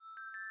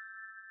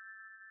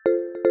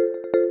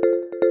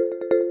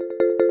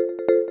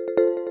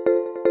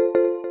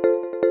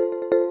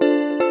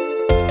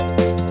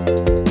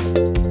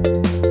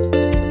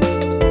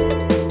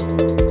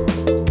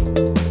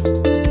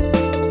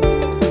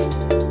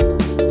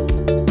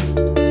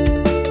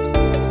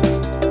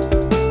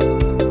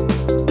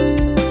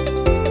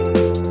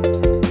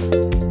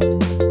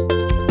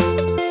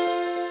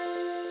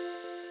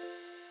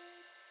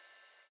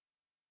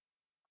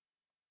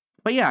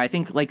But yeah, I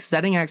think like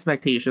setting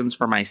expectations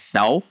for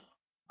myself,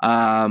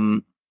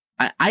 I'm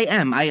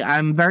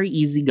very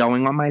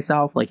easygoing on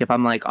myself. Like if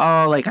I'm like,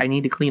 oh, like I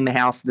need to clean the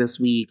house this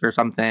week or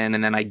something,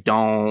 and then I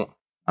don't,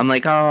 I'm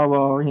like, oh,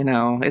 well, you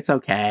know, it's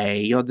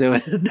okay. You'll do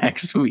it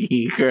next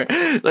week or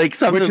like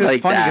something like that. Which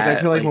is funny because I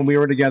feel like when we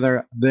were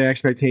together, the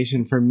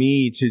expectation for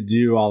me to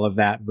do all of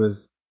that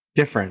was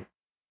different.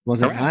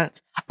 Was it not?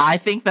 I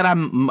think that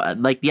I'm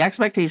like the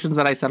expectations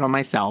that I set on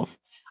myself,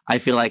 I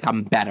feel like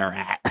I'm better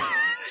at.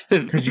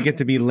 Because you get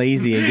to be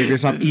lazy and give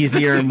yourself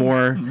easier,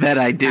 more that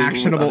I do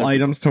actionable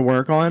items to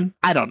work on.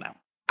 I don't know.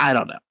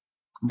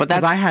 But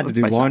that's I had to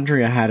do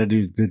laundry. I had to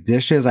do the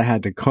dishes. I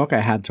had to cook. I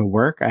had to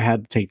work. I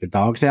had to take the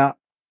dogs out.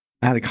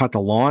 I had to cut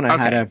the lawn. I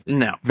had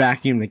to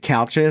vacuum the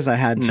couches. I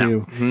had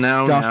to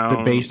dust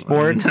the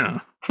baseboards. No.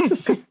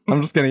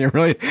 I'm just kidding.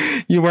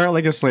 You weren't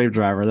like a slave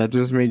driver. That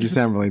just made you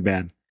sound really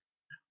bad.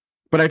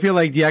 But I feel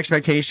like the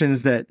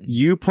expectations that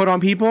you put on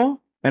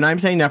people, and I'm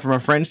saying that from a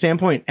friend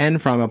standpoint and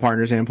from a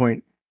partner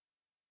standpoint,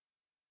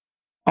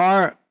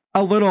 are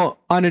a little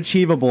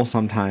unachievable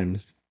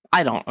sometimes.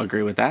 I don't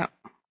agree with that.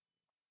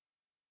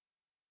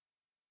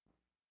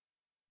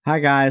 Hi,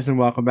 guys, and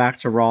welcome back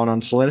to Raw and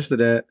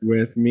Unsolicited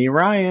with me,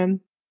 Ryan.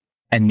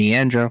 And me,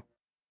 Andrew.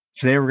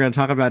 Today, we're going to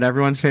talk about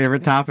everyone's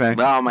favorite topic.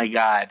 Oh, my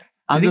God.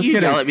 I'm just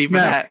kidding. Yell at me for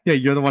that? Yeah,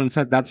 you're the one that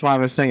said that's why I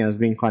was saying it. I was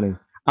being funny.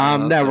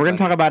 No, we're going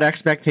to talk about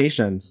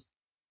expectations.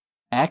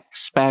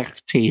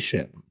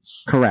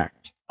 Expectations.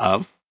 Correct.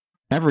 Of?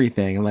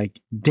 Everything. Like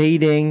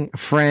dating,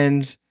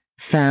 friends,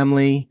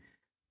 family,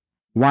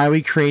 why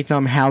we create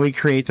them, how we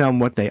create them,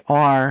 what they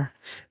are.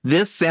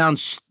 This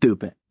sounds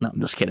stupid. No, I'm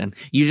just kidding.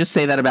 You just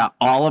say that about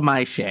all of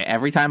my shit.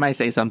 Every time I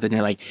say something,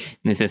 you're like,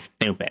 this is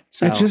stupid.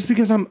 So, it's just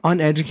because I'm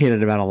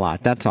uneducated about a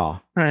lot. That's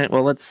all. All right.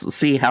 Well, let's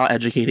see how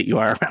educated you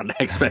are around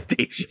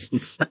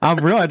expectations.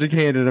 I'm real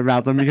educated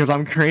about them because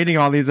I'm creating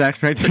all these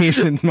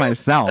expectations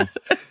myself.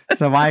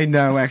 So I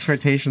know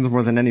expectations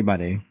more than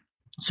anybody.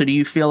 So do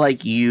you feel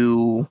like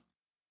you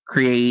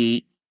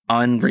create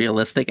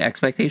unrealistic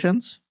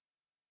expectations?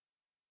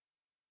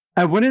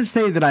 I wouldn't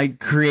say that I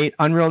create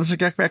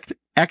unrealistic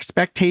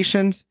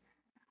expectations,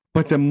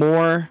 but the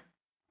more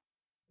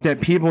that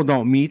people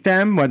don't meet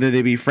them, whether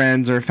they be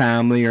friends or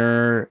family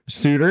or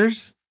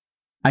suitors,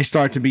 I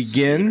start to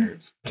begin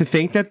to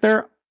think that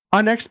they're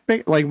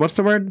what's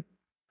the word?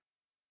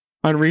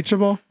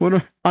 Unreachable?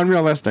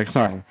 Unrealistic,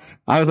 sorry.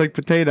 I was like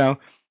potato.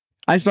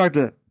 I start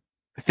to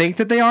think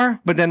that they are,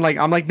 but then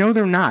I'm like, no,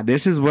 they're not.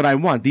 This is what I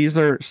want. These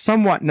are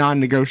somewhat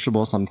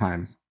non-negotiable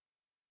sometimes.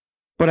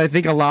 But I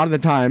think a lot of the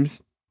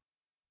times,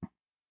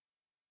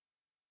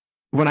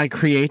 when I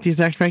create these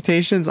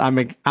expectations,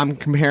 I'm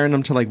comparing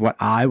them to what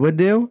I would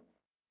do.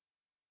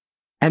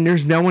 And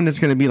there's no one that's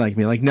going to be like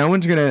me. Like no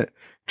one's going to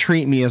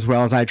treat me as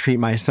well as I treat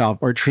myself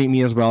or treat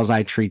me as well as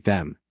I treat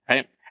them.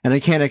 Right. And I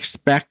can't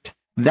expect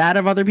that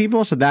of other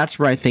people. So that's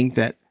where I think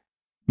that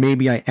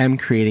maybe I am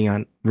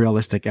creating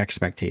unrealistic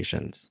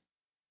expectations.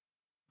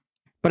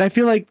 But I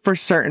feel like for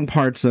certain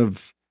parts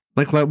of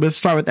let's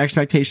start with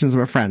expectations of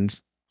our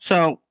friends.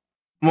 So,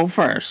 well,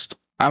 first,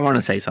 I want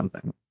to say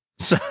something.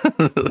 So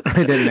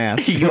I didn't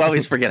ask. You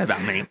always forget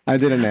about me. I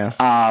didn't ask.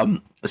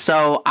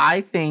 So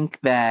I think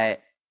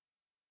that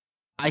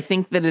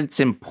it's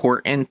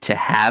important to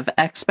have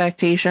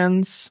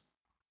expectations.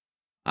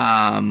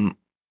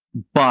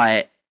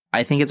 But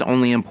I think it's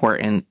only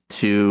important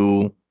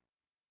to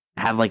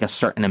have a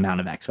certain amount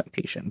of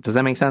expectation. Does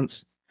that make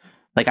sense?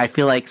 I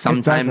feel like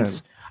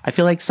sometimes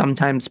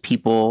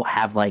people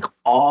have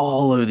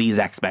all of these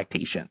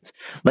expectations.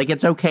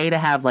 It's okay to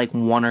have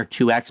one or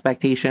two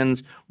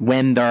expectations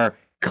when they're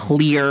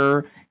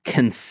clear,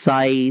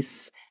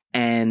 concise,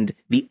 and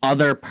the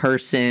other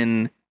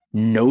person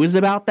knows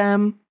about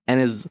them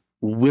and is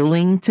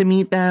willing to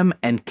meet them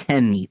and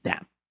can meet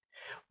them.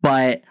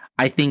 But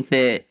I think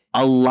that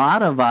a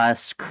lot of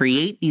us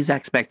create these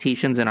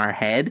expectations in our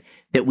head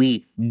that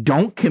we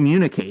don't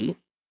communicate,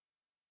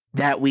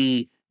 that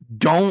we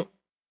don't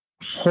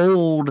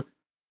hold,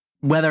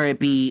 whether it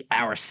be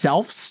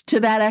ourselves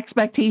to that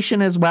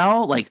expectation as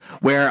well,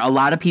 where a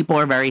lot of people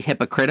are very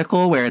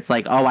hypocritical, where it's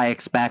oh, I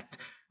expect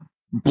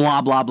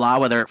blah, blah, blah,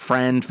 whether it's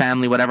friend,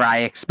 family, whatever, I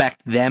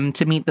expect them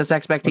to meet this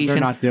expectation. But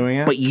they're not doing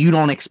it. But you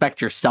don't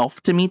expect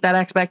yourself to meet that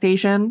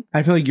exptation.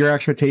 I feel like your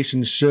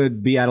expectations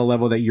should be at a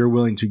level that you're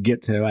willing to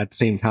get to at the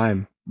same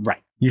time.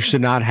 Right. You should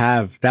not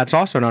have, that's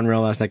also an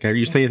unrealistic.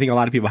 You think a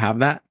lot of people have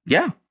that?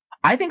 Yeah.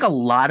 I think a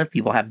lot of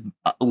people have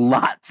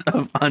lots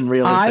of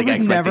unrealistic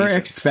expectations. I would never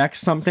expect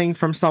something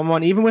from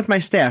someone, even with my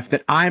staff,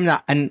 that I'm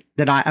not, and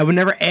that I would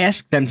never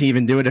ask them to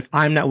even do it if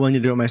I'm not willing to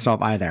do it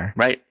myself either.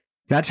 Right.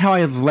 That's how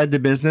I've led the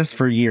business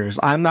for years.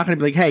 I'm not going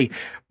to be hey,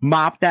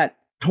 mop that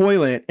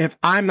toilet if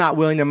I'm not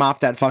willing to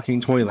mop that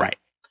fucking toilet. Right.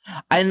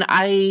 And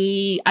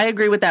I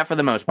agree with that for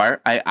the most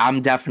part.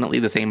 I'm definitely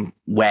the same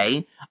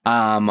way.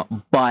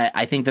 But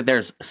I think that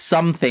there's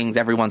some things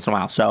every once in a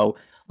while. So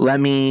let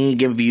me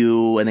give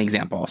you an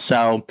example.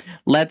 So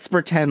let's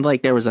pretend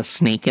there was a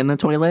snake in the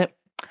toilet.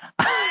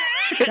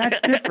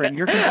 That's different.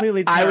 You're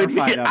completely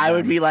terrified I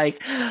would be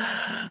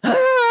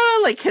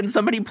like, can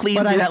somebody please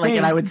do But that? Like,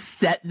 and I would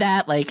set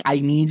that, like, I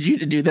need you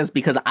to do this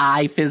because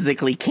I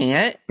physically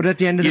can't. But at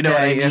the end of the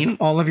day, if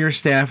all of your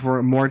staff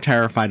were more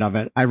terrified of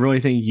it, I really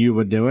think you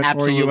would do it,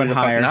 Absolutely, or you would the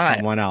fuck hire not.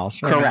 someone else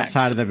Correct.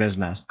 outside of the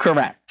business.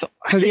 Correct.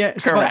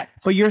 Correct.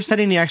 But you're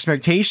setting the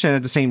expectation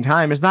at the same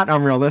time. It's not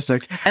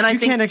unrealistic. And I you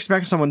can't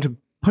expect someone to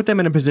put them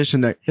in a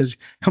position that is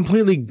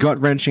completely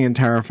gut-wrenching and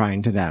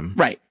terrifying to them.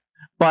 Right.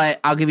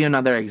 But I'll give you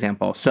another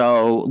example.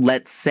 So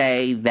let's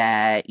say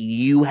that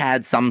you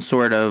had some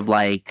sort of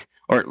like,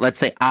 or let's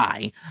say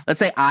I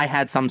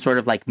had some sort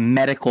of like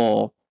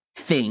medical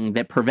thing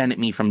that prevented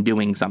me from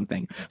doing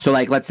something. So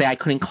like, let's say I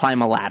couldn't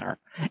climb a ladder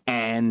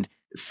and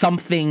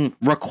something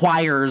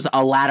requires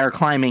a ladder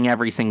climbing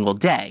every single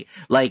day.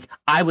 Like,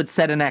 I would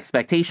set an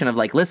expectation of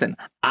like, listen,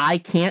 I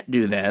can't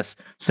do this.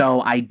 So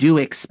I do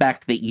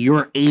expect that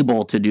you're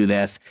able to do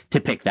this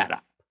to pick that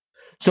up.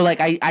 So,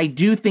 like, I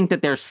do think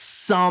that there's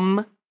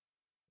some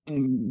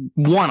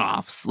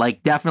one-offs,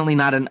 like definitely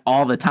not an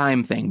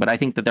all-the-time thing, but I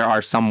think that there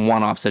are some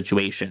one-off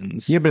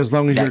situations. Yeah, but as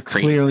long as you're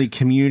clearly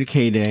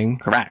communicating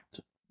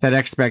correct that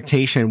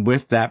expectation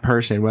with that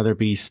person, whether it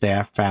be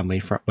staff, family,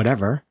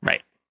 whatever.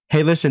 Right.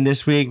 Hey, listen,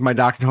 this week my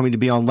doctor told me to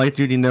be on light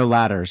duty, no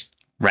ladders.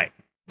 Right.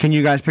 Can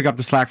you guys pick up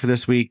the slack for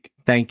this week?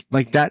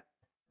 Like that.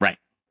 Right.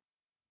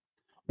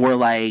 Or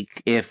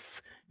like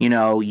if,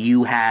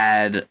 you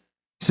had...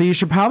 So you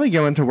should probably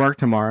go into work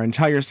tomorrow and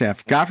tell your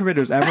staff, God forbid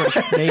there's ever a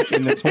snake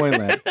in the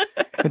toilet.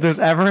 If there's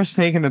ever a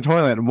snake in the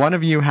toilet, one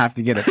of you have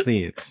to get it,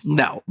 please.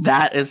 No,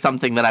 that is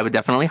something that I would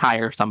definitely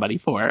hire somebody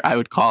for. I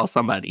would call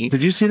somebody.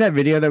 Did you see that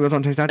video that was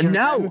on TikTok?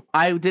 No,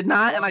 I did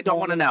not, and I don't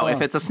want to know.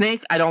 If it's a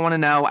snake, I don't want to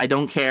know. I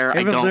don't care.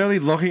 It was literally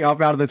looking up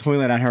out of the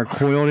toilet at her,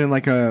 coiled in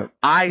like a...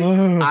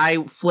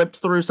 I flipped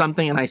through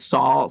something and I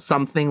saw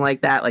something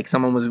like that, like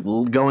someone was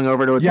going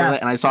over to a toilet,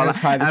 and I saw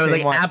that. And I was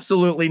like,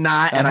 absolutely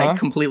not, and I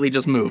completely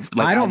just moved.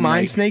 Like, I don't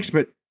mind snakes,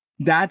 but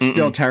that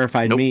still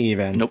terrified me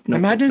even. Nope.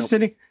 Imagine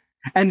sitting...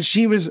 And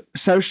she was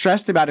so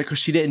stressed about it because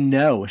she didn't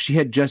know. She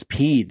had just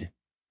peed.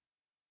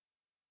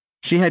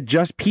 She had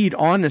just peed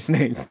on the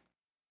snake.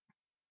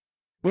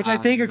 Which I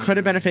think it could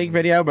have been a fake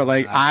video, but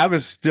like I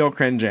was still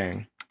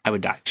cringing. I would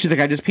die. She's like,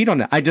 I just peed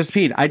on it. I just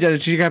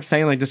peed. She kept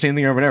saying like the same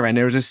thing over and over. And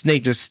there was a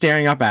snake just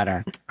staring up at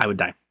her. I would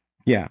die.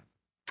 Yeah.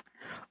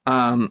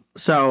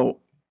 So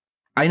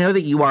I know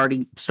that you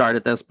already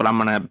started this, but I'm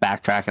going to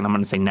backtrack and I'm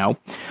going to say no.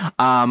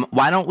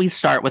 Why don't we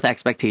start with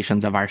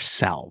expectations of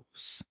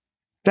ourselves?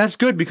 That's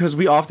good because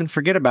we often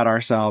forget about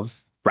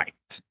ourselves. Right.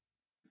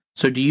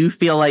 So do you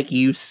feel like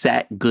you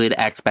set good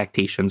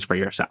expectations for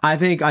yourself? I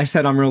think I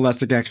set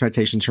unrealistic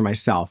expectations for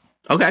myself.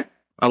 Okay.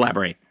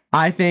 Elaborate.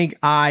 I think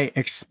I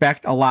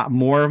expect a lot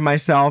more of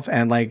myself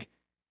and like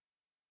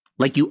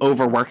you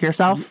overwork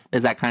yourself?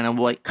 Is that kind of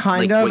what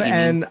kind of,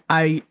 and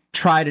I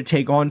try to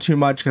take on too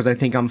much because I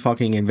think I'm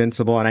fucking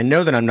invincible, and I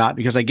know that I'm not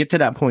because I get to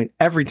that point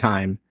every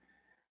time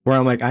where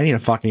I'm like, I need a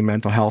fucking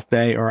mental health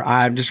day, or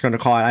I'm just going to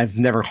call it. I've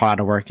never called out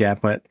of work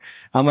yet, but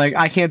I'm like,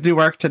 I can't do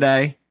work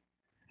today.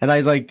 And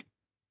I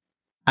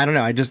don't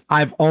know.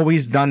 I've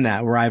always done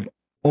that where I've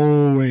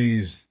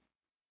always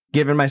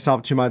given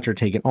myself too much or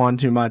taken on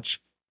too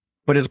much.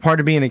 But it's part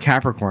of being a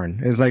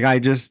Capricorn. It's like,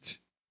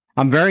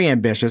 I'm very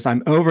ambitious.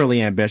 I'm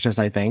overly ambitious,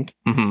 I think.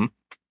 Mm-hmm.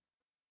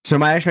 So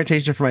my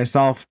expectations for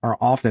myself are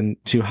often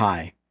too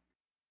high.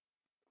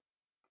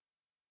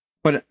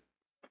 But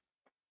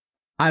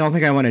I don't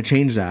think I want to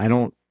change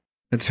that.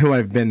 That's who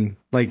I've been,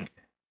 like,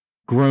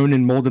 grown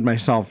and molded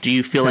myself. Do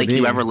you feel like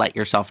you ever let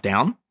yourself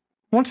down?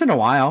 Once in a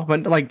while,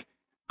 but like,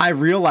 I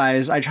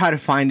realize I try to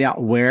find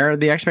out where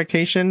the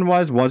expectation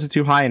was it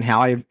too high and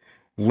how I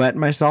let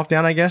myself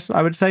down, I guess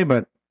I would say,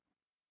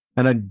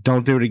 and I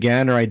don't do it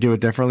again, or I do it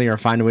differently, or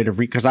find a way to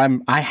reach, because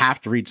I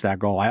have to reach that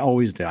goal. I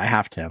always do. I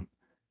have to.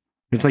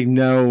 It's like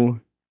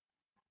no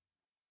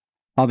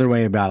other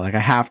way about it. Like, I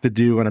have to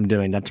do what I'm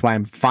doing. That's why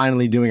I'm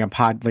finally doing a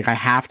pod. Like, I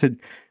have to,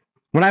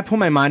 when I put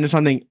my mind to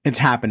something, it's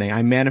happening.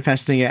 I'm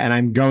manifesting it, and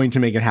I'm going to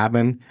make it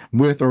happen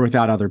with or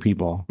without other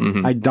people.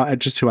 Mm-hmm.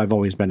 It's just who I've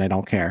always been. I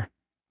don't care.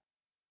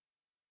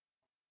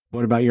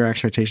 What about your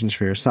expectations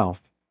for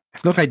yourself?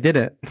 Look, I did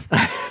it.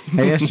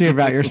 I asked you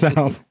about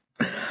yourself.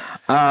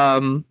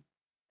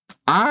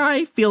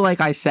 I feel like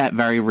I set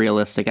very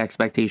realistic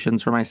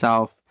expectations for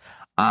myself.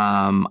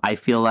 I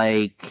feel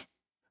like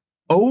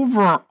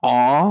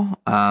overall,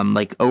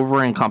 like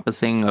over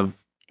encompassing of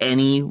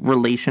any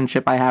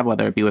relationship I have,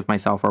 whether it be with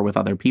myself or with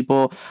other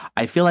people,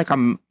 I feel like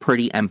I'm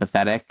pretty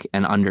empathetic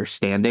and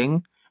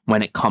understanding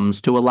when it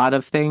comes to a lot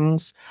of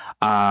things.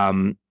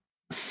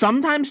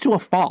 Sometimes to a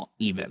fault,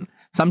 even.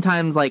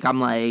 Sometimes, like, I'm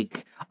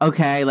like,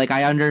 okay, like,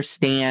 I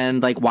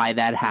understand, like, why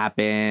that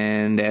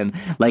happened, and,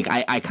 like,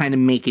 I kind of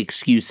make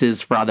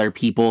excuses for other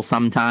people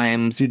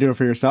sometimes. So you do it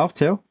for yourself,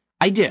 too?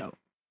 I do,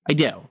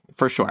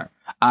 for sure.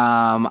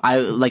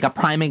 Like, a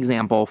prime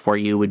example for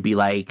you would be,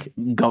 like,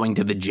 going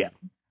to the gym.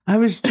 I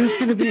was just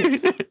going to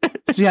be...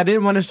 See, I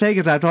didn't want to say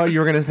because I thought you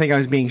were going to think I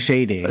was being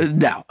shady.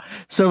 No.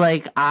 So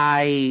like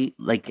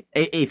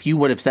if you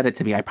would have said it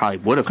to me, I probably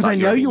would have. Because I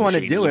know you want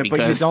to do it,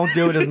 but you don't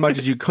do it as much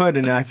as you could,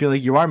 and I feel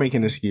like you are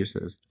making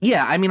excuses.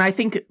 Yeah, I mean, I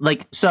think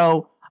like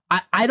so.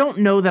 I don't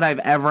know that I've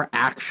ever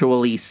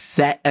actually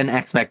set an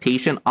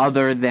expectation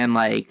other than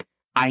like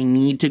I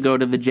need to go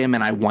to the gym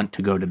and I want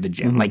to go to the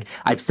gym. Mm-hmm. Like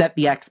I've set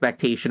the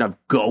expectation of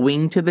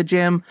going to the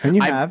gym. And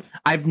you have.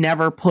 I've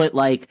never put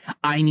like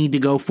I need to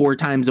go 4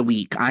 times a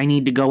week. I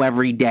need to go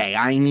every day.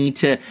 I need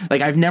to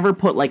like I've never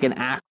put like an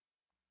act.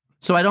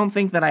 So I don't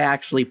think that I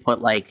actually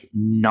put like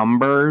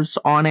numbers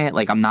on it.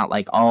 Like I'm not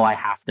like, oh, I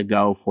have to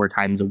go 4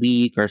 times a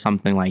week or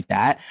something like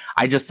that.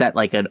 I just set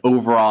like an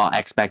overall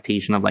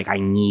expectation of like I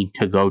need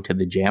to go to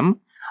the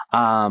gym.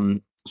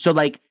 So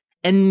like,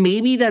 and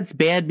maybe that's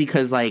bad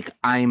because like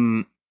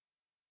I'm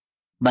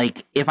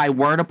like if I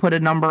were to put a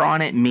number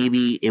on it,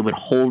 maybe it would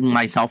hold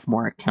myself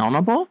more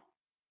accountable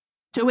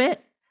to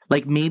it.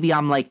 Like maybe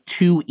I'm like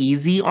too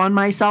easy on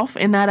myself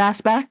in that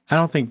aspect. I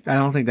don't think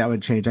that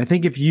would change. I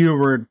think if you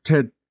were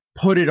to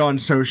put it on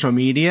social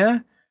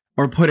media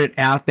or put it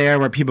out there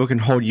where people can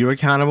hold you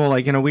accountable,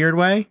 like in a weird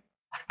way.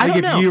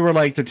 Like if you were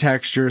like to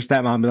text your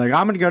stepmom, be like,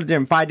 I'm going to go to the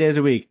gym 5 days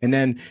a week. And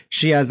then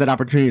she has that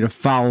opportunity to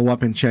follow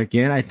up and check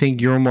in. I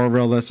think you're more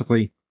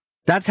realistically.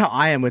 That's how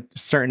I am with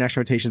certain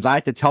expectations. I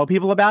have to tell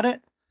people about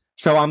it.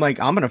 So I'm like,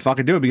 I'm going to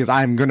fucking do it because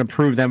I'm going to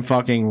prove them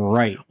fucking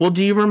right. Well,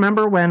 do you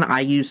remember when I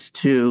used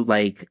to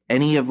like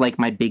any of like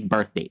my big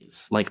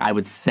birthdays? Like I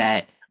would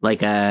set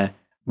like a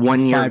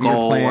 1-year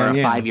goal plan, or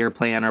a 5-year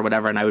plan or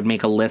whatever, and I would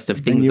make a list of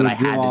things that I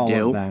had to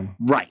do.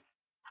 Right.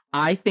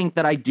 I think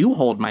that I do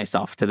hold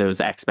myself to those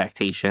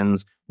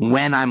expectations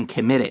when I'm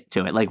committed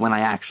to it, like when I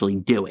actually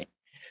do it.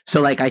 So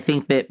like I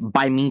think that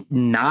by me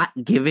not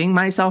giving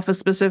myself a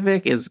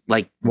specific is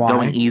like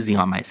going easy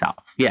on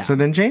myself. Yeah. So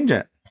then change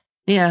it.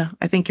 Yeah,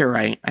 I think you're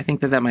right. I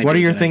think that might. What be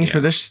are your things for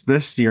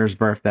this year's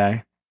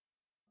birthday?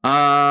 Or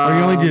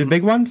you only do the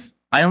big ones?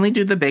 I only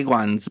do the big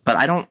ones, but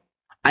I don't.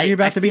 Are you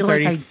about to be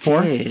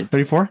 34?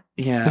 34?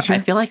 Yeah, I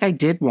feel like I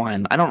did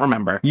one. I don't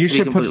remember. You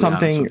should put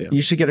something.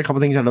 You should get a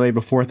couple things out of the way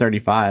before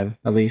 35,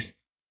 at least.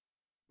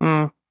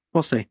 We'll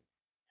see.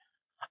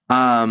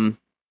 But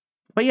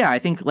yeah, I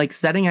think like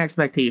setting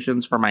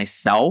expectations for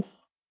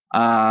myself.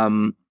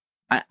 I'm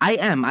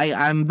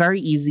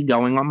very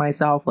easygoing on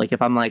myself. Like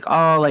if I'm like,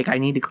 oh, like I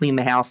need to clean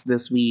the house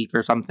this week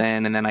or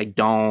something, and then I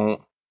don't.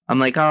 I'm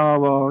like, oh,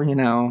 well, you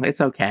know,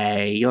 it's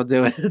okay. You'll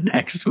do it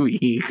next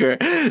week or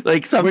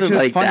like something like that.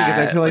 Which is funny because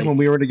I feel like when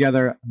we were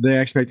together, the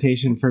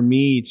expectation for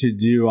me to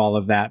do all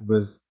of that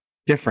was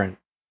different.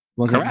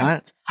 Was it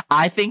not?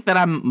 I think that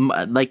I'm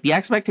like the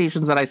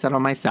expectations that I set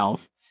on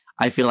myself,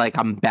 I feel like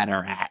I'm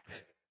better at.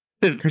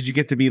 Because you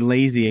get to be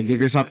lazy and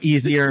give yourself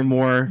easier,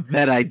 more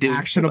that I do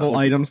actionable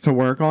items to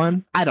work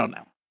on. I don't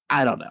know.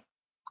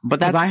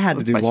 But because I had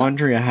to do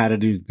laundry, I had to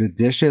do the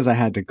dishes, I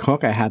had to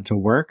cook, I had to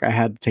work, I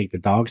had to take the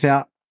dogs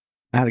out.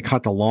 I had to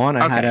cut the lawn.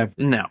 I had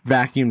to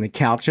vacuum the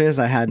couches.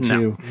 I had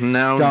to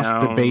dust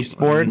the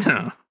baseboards.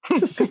 No.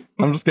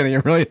 I'm just kidding.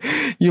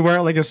 You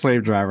weren't like a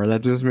slave driver.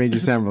 That just made you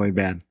sound really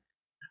bad.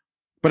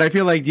 But I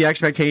feel like the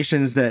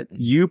expectations that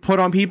you put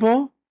on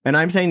people, and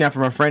I'm saying that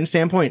from a friend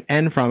standpoint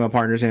and from a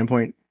partner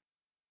standpoint,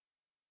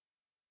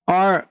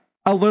 are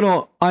a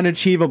little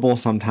unachievable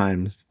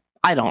sometimes.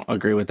 I don't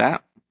agree with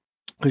that.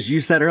 Because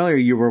you said earlier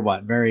you were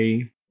what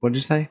did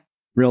you say?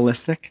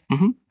 Realistic?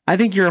 Mm-hmm. I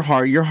think you're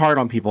hard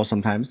on people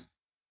sometimes.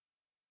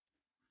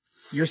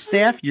 Your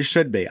staff, you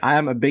should be. I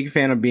am a big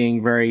fan of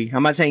being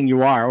I'm not saying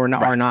you are or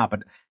not,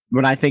 but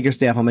when I think of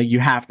staff, I'm like,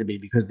 you have to be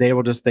because they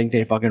will just think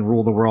they fucking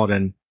rule the world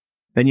and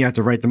then you have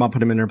to write them up, put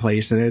them in their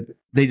place and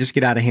they just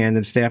get out of hand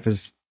and staff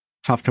is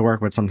tough to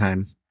work with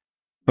sometimes.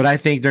 But I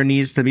think there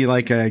needs to be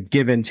like a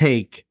give and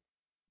take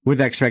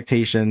with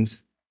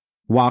expectations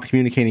while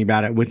communicating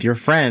about it with your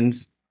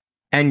friends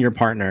and your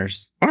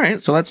partners. All right.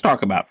 So let's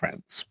talk about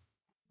friends.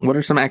 What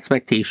are some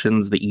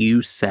expectations that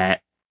you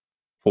set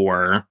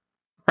for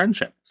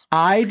friendships?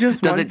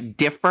 Does it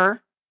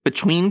differ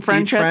between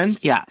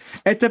friendships?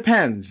 Yes. It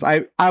depends.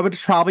 I would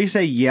probably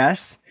say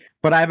yes,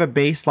 but I have a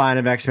baseline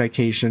of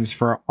expectations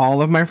for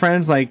all of my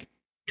friends. Like,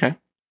 okay.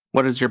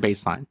 What is your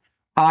baseline?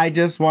 I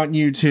just want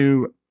you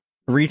to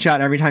reach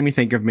out every time you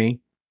think of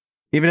me,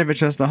 even if it's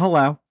just a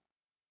hello.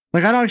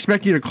 Like, I don't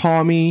expect you to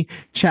call me,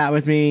 chat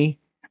with me.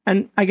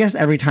 And I guess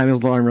every time is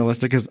a little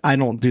unrealistic because I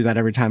don't do that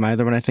every time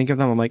either. When I think of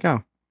them, I'm like,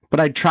 oh. But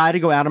I try to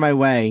go out of my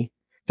way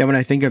that when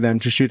I think of them,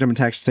 to shoot them a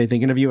text, say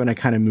thinking of you, and I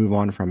kind of move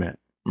on from it.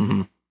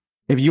 Mm-hmm.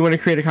 If you want to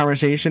create a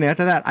conversation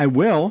after that, I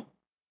will.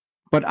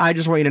 But I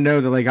just want you to know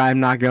that like I'm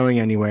not going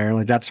anywhere.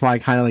 Like that's why I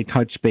kind of like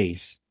touch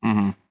base.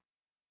 Mm-hmm.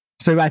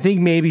 So I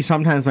think maybe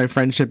sometimes my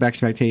friendship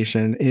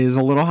expectation is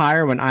a little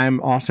higher when I'm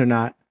also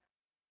not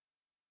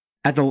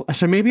at the.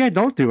 So maybe I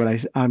don't do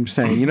what I'm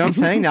saying. You know what I'm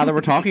saying? Now that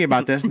we're talking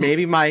about this,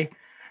 maybe my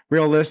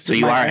realistic. So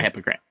you are a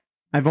hypocrite.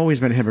 I've always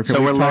been a hypocrite.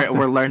 So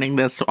we're learning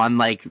this on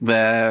like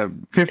the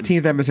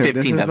 15th episode.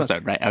 15th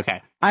episode, right?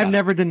 Okay. I've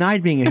never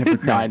denied being a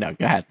hypocrite. No, I know.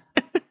 Go ahead.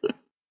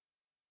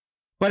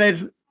 But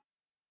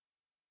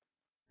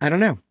I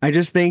don't know. I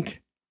just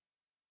think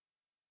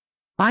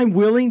I'm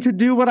willing to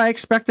do what I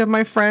expect of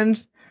my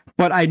friends,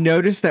 but I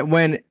notice that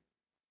when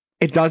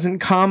it doesn't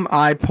come,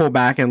 I pull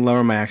back and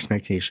lower my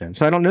expectation.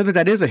 So I don't know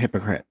that is a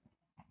hypocrite.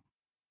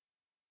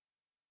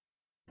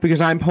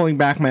 Because I'm pulling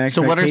back my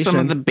expectation. So what are some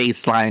of the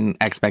baseline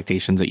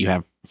expectations that you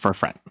have for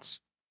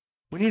friends?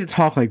 We need to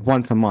talk like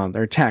once a month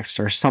or text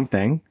or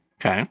something.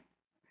 Okay.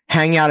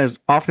 Hang out as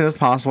often as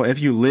possible if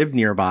you live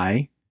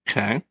nearby.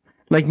 Okay.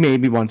 Like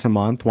maybe once a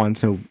month,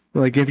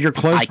 like if you're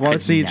close,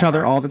 let's see each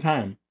other all the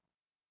time.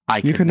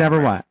 You could never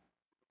what?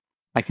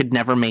 I could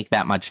never make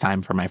that much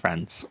time for my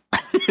friends.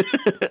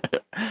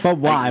 But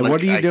why?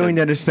 What are you doing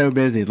that is so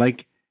busy?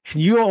 Like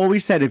you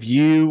always said, if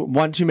you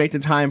want to make the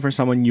time for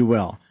someone, you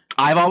will.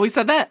 I've always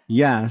said that.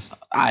 Yes.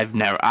 I'm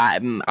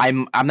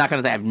not going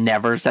to say I've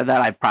never said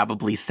that. I've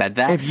probably said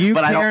that. If you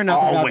but care I don't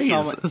enough always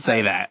about someone,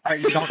 say that.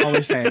 You don't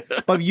always say it.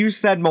 But you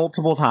said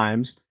multiple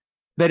times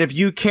that if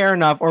you care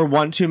enough or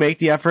want to make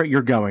the effort,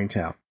 you're going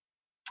to.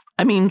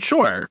 I mean,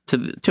 sure,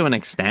 to an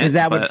extent. Is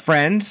that with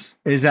friends?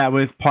 Is that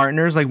with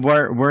partners? Like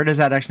where does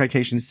that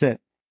expectation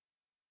sit?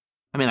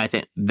 I mean, I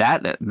think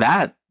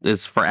that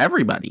is for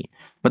everybody,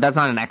 but that's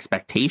not an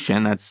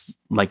expectation. That's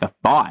like a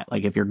thought.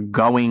 Like if you're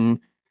going,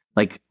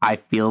 like I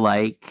feel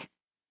like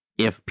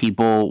if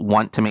people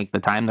want to make the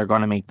time, they're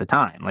going to make the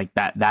time. Like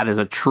that is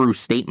a true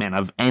statement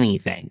of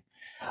anything.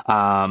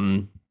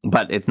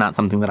 But it's not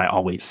something that I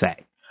always say.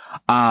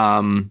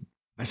 I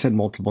said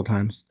multiple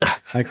times.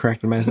 I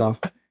corrected myself.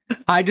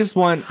 I just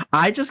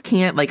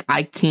can't, like,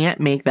 I can't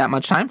make that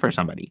much time for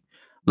somebody.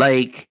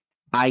 Like,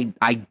 I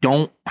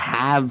don't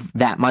have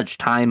that much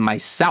time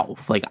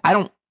myself. Like, I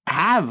don't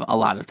have a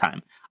lot of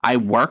time. I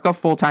work a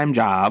full-time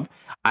job.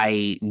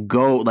 I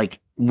go, like,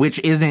 which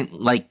isn't,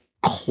 like,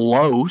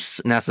 close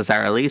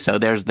necessarily. So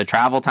there's the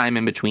travel time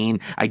in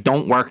between. I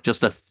don't work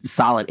just a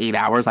solid 8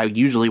 hours. I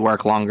usually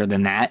work longer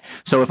than that.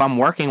 So if I'm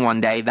working one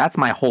day, that's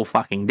my whole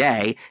fucking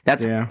day.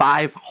 That's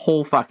 5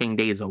 whole fucking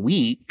days a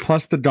week.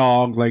 Plus the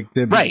dog, like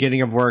the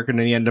beginning of work and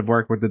then the end of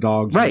work with the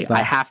dogs. Right.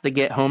 I have to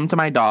get home to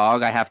my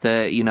dog. I have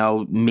to,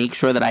 make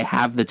sure that I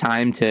have the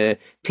time to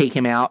take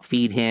him out,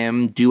 feed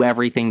him, do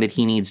everything that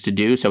he needs to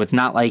do. So it's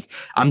not like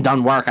I'm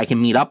done work, I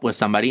can meet up with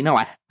somebody. No,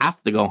 I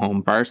have to go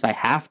home first. I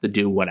have to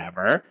do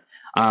whatever.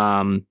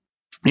 And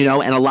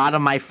a lot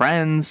of my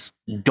friends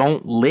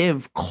don't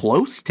live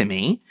close to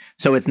me.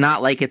 So it's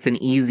not like it's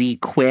an easy,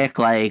 quick,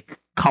 like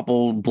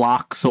couple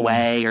blocks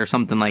away or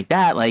something like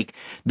that. Like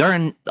they're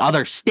in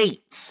other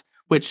states,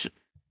 which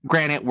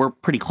granted, we're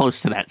pretty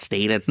close to that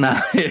state. It's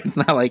not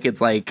like it's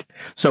like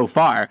so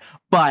far,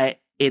 but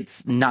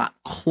it's not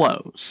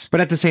close. But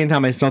at the same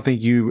time, I still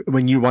think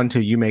when you want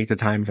to, you make the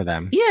time for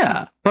them.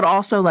 Yeah. But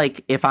also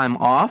like if I'm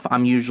off,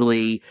 I'm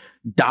usually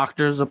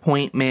doctor's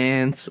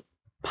appointments,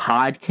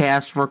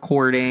 podcast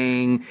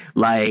recording,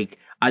 like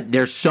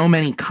there's so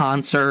many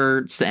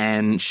concerts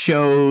and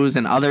shows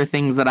and other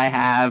things that I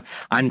have.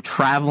 I'm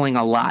traveling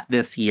a lot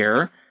this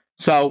year.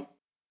 So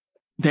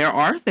there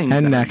are things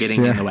that are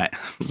getting in the way.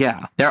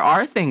 Yeah. There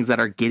are things that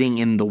are getting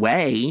in the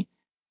way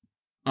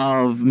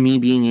of me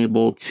being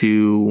able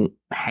to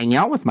hang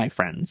out with my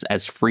friends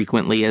as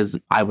frequently as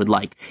I would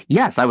like.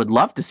 Yes, I would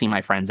love to see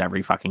my friends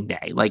every fucking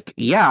day. Like,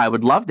 yeah, I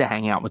would love to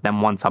hang out with them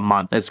once a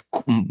month as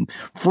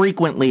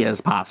frequently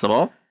as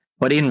possible.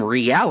 But in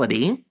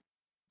reality,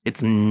 it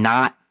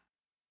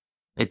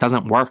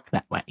doesn't work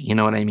that way. You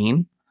know what I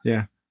mean?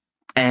 Yeah.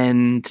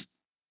 And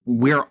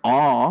we're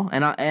all,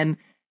 and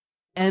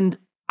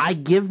I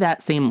give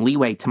that same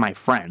leeway to my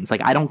friends.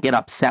 Like, I don't get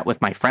upset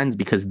with my friends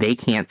because they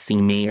can't see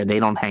me or they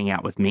don't hang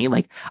out with me.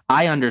 Like,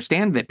 I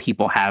understand that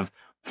people have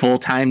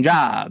full-time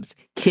jobs,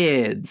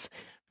 kids,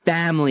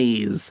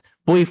 families,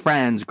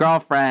 boyfriends,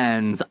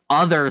 girlfriends,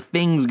 other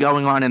things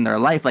going on in their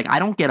life. Like, I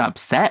don't get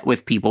upset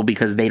with people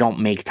because they don't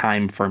make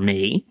time for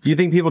me. Do you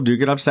think people do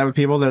get upset with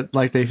people that,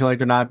 like, they feel like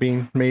they're not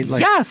being made?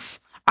 Like, yes.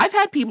 I've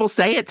had people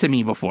say it to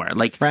me before.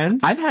 Like,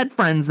 friends? I've had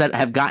friends that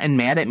have gotten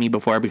mad at me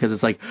before because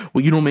it's like,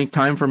 well, you don't make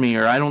time for me,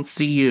 or I don't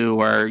see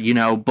you, or,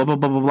 blah, blah, blah,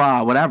 blah,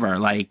 blah, whatever.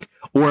 Like,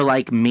 or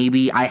like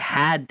maybe I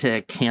had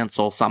to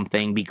cancel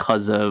something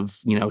because of,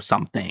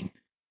 something.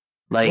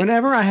 Like,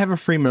 whenever I have a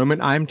free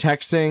moment, I'm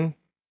texting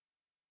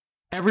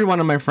every one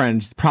of my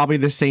friends, probably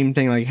the same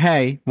thing. Like,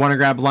 hey, want to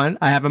grab lunch?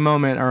 I have a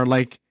moment. Or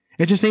like,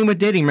 it's the same with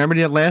dating. Remember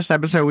the last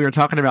episode we were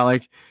talking about,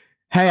 like,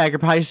 hey, I could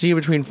probably see you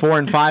between 4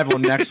 and 5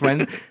 on next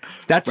Wednesday.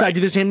 That's right. I do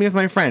the same thing with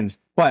my friends.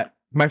 But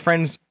my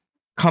friends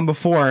come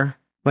before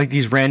like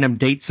these random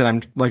dates that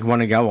I'm like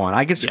want to go on.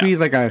 I could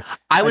squeeze like I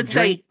would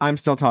say I'm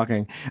still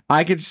talking.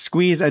 I could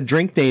squeeze a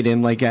drink date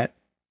in like at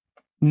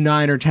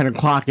 9 or 10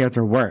 o'clock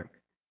after work.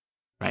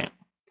 Right.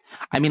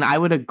 I mean, I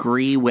would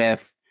agree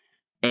with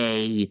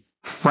a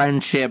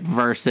friendship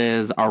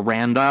versus a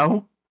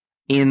rando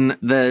in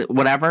the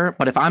whatever,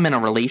 but if I'm in a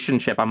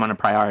relationship, I'm going to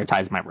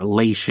prioritize my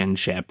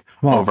relationship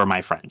over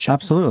my friendship.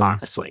 Absolutely.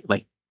 Honestly,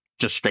 like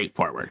just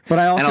straightforward. But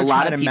I also and a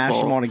lot of people, mash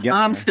them all together.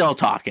 I'm still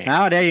talking.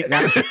 Oh, there you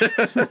go.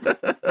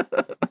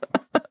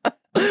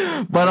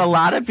 But a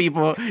lot of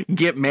people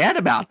get mad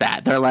about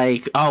that. They're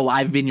like, oh,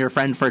 I've been your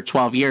friend for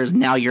 12 years.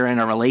 Now you're in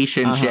a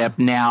relationship.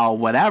 Now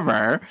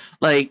whatever.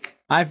 Like,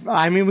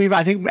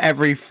 I think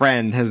every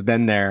friend has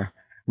been there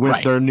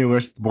with their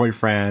newest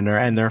boyfriend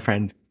and their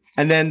friend.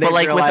 And then they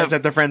realize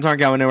that their friends aren't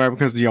going anywhere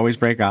because you always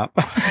break up.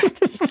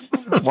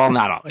 Well,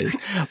 not always,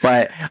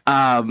 but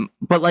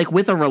like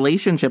with a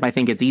relationship, I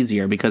think it's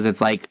easier because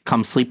it's like,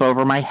 come sleep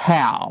over my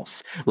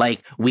house.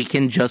 Like we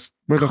can just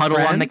cuddle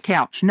on the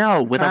couch.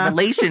 No, with a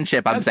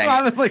relationship, I'm saying.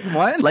 I was like,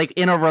 what? Like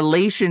in a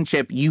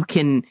relationship,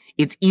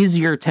 it's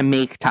easier to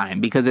make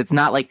time because it's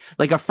not like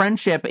a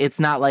friendship. It's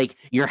not like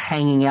you're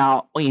hanging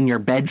out in your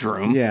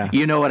bedroom. Yeah.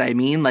 You know what I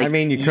mean? Like,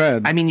 you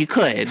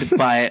could,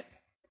 but,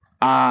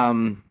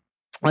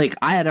 like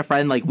I had a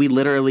friend, like we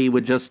literally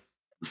would just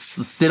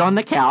sit on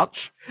the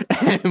couch,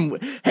 and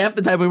half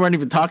the time we weren't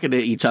even talking to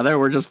each other.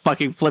 We're just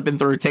fucking flipping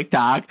through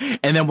TikTok,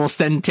 and then we'll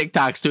send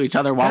TikToks to each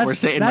other while we're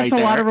sitting right there.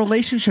 That's a lot of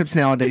relationships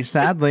nowadays,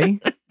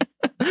 sadly.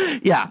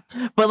 Yeah,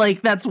 but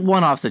like that's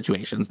one-off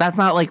situations. That's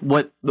not like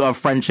what a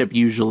friendship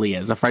usually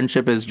is. A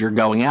friendship is you're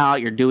going out,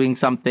 you're doing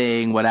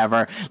something,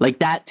 whatever. Like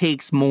that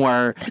takes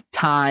more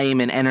time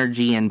and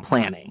energy and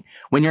planning.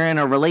 When you're in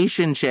a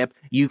relationship,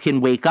 you can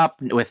wake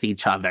up with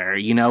each other,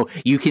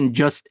 you can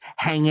just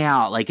hang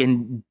out, like,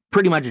 and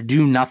pretty much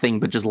do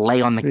nothing but just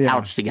lay on the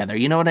couch together.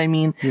 You know what I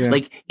mean? Yeah.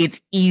 Like it's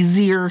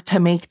easier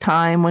to make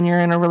time when you're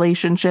in a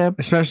relationship.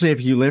 Especially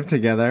if you live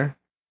together.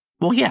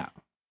 Well, yeah.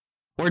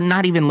 Or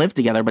not even live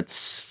together, but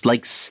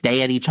like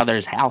stay at each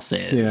other's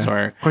houses,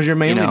 or because you're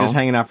mainly just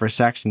hanging out for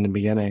sex in the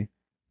beginning.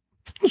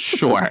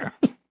 Sure,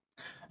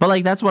 but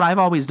like that's what I've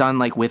always done.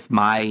 Like with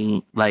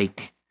my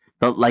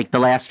the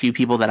last few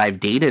people that I've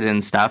dated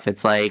and stuff,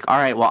 it's like, all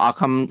right, well, I'll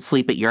come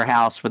sleep at your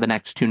house for the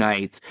next 2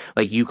 nights.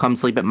 Like you come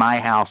sleep at my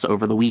house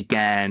over the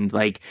weekend.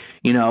 Like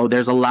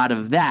there's a lot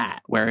of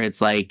that where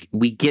it's like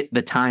we get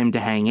the time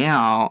to hang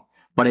out,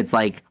 but it's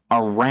like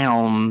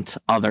around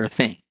other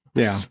things.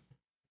 Yeah.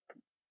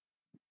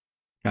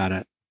 Got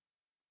it.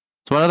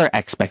 So what other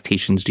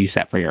expectations do you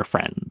set for your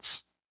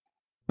friends?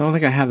 I don't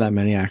think I have that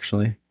many,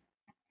 actually.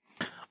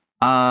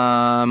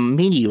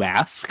 Maybe you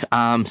ask.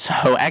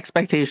 So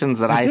expectations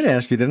that I did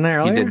ask you, didn't I,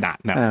 earlier? You did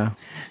not, no. Oh.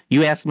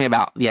 You asked me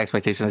about the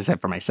expectations I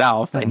set for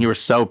myself, and you were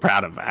so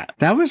proud of that.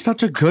 That was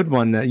such a good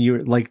one that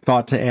you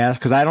thought to ask,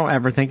 because I don't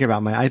ever think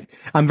about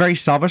I'm very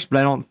selfish, but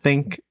I don't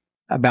think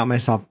about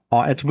myself.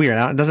 It's weird.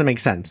 It doesn't make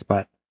sense,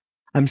 but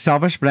I'm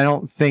selfish, but I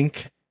don't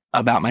think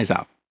about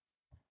myself.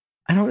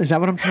 Is that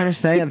what I'm trying to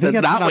say? I think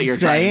that's not what you're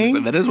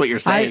saying. That is what you're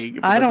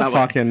saying. I don't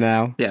fucking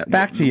know. Yeah.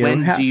 Back to you.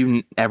 When do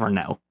you ever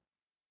know?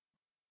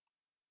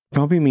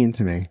 Don't be mean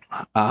to me.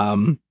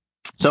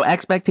 So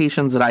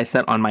expectations that I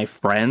set on my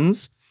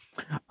friends.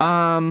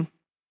 Honestly,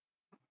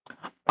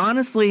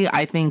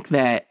 I think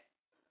the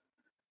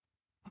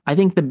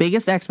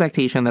biggest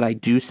expectation that I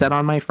do set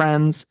on my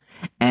friends,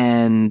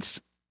 and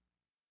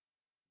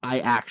I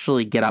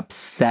actually get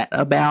upset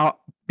about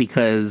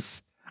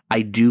because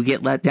I do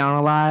get let down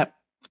a lot,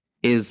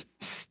 is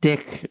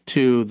stick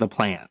to the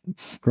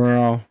plans.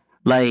 Girl.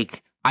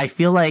 Like, I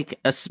feel like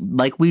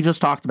we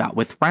just talked about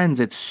with friends,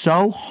 it's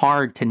so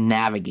hard to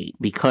navigate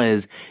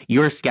because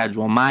your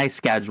schedule, my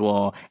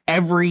schedule,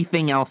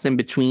 everything else in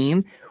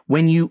between,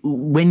 when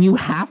you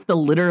have to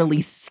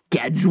literally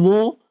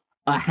schedule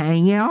a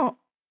hangout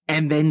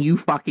and then you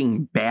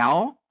fucking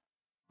bail,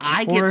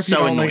 I get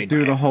so annoyed. Or if you don't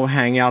do the whole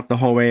hangout the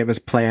whole way it was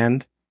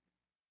planned,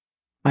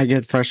 I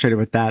get frustrated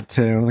with that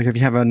too. Like if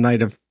you have a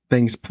night of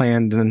things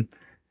planned and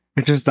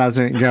it just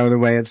doesn't go the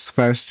way it's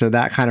supposed to,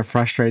 that kind of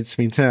frustrates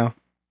me too.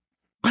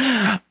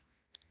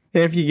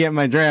 If you get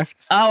my drift.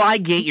 Oh, I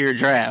get your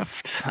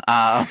drift.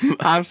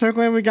 I'm so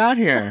glad we got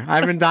here.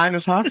 I've been dying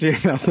to talk to you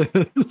about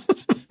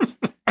this.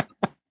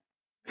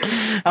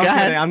 I'm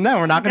kidding.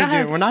 We're not going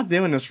to do. We're not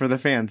doing this for the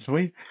fans.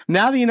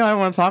 Now that you know I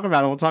want to talk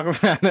about it, we'll talk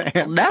about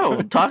it.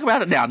 No, talk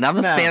about it now. Now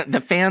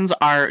the fans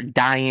are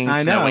dying.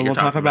 I know, and we'll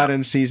talk about it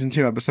in season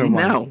 2, episode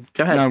 1. No,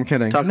 go ahead. No, I'm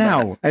kidding.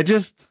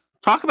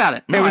 Talk about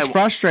it. No, it was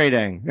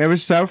frustrating. It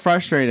was so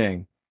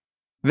frustrating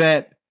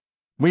that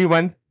we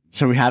went.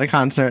 So we had a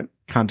concert.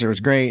 Concert was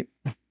great,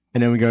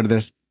 and then we go to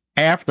this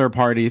after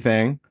party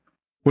thing,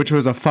 which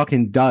was a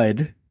fucking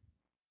dud.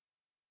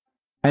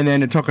 And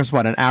then it took us,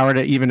 an hour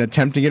to even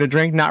attempt to get a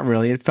drink? Not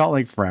really. It felt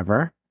like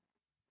forever.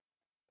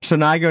 So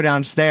now I go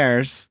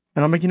downstairs,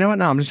 and I'm like, you know what?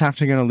 No, I'm just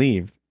actually going to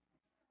leave.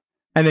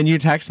 And then you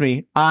text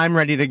me, I'm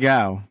ready to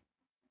go.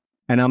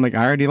 And I'm like,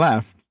 I already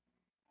left.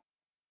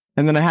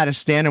 And then I had to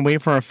stand and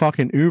wait for a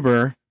fucking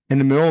Uber in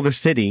the middle of the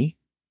city,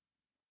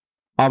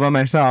 all by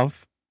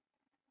myself.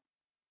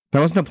 That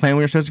wasn't the plan.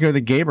 We were supposed to go to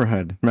the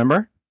neighborhood,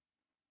 remember?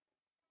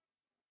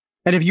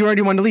 And if you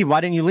already wanted to leave,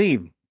 why didn't you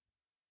leave?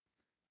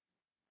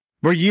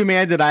 Were you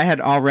mad that I had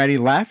already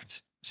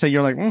left? So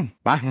you're like, oh,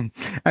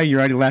 you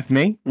already left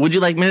me? Would you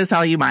like me to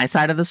tell you my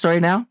side of the story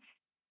now?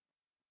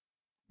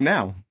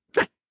 No.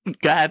 Go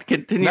ahead,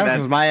 continue. No,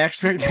 because my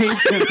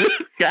expectation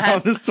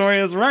of the story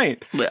is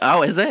right.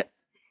 Oh, is it?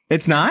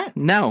 It's not?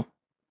 No.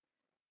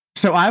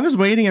 So I was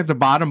waiting at the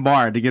bottom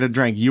bar to get a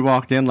drink. You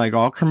walked in like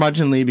all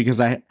curmudgeonly because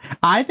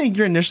I think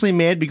you're initially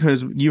mad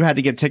because you had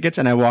to get tickets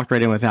and I walked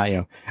right in without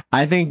you.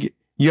 I think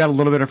you had a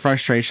little bit of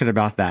frustration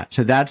about that.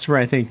 So that's where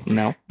I think...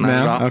 No, not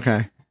at all.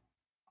 Okay.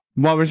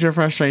 What was your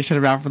frustration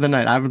about for the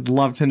night? I would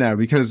love to know,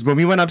 because when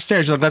we went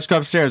upstairs, you're like, let's go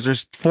upstairs.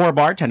 There's 4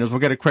 bartenders. We'll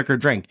get a quicker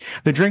drink.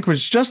 The drink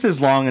was just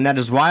as long, and that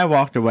is why I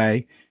walked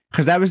away,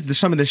 because that was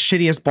some of the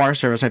shittiest bar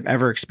service I've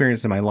ever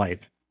experienced in my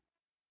life.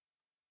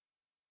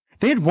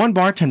 They had 1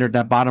 bartender at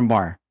that bottom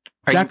bar.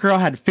 That girl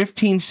had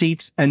 15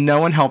 seats and no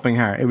one helping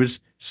her. It was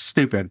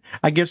stupid.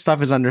 I get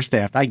stuff is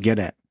understaffed. I get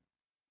it.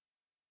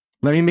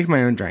 Let me make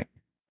my own drink.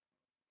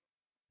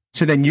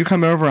 So then you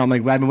come over. I'm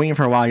like, I've been waiting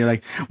for a while. You're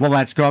like, well,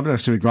 let's go up.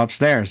 So we go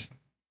upstairs.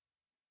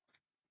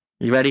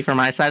 You ready for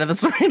my side of the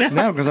story now?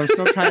 No, because I'm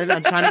trying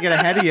to get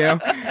ahead of you.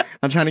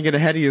 I'm trying to get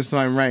ahead of you, so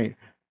I'm right.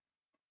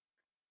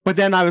 But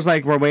then I was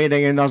like, we're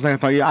waiting, and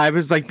I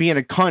was like being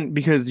a cunt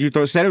because you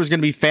said it was going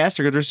to be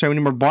faster because there's so many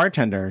more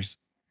bartenders.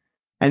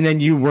 And then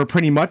you were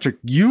pretty much a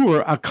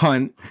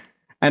cunt,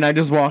 and I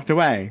just walked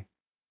away.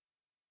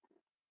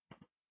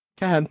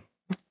 Go ahead.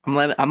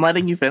 I'm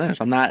letting you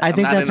finish. I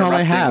think that's all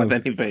I have.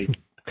 With anything.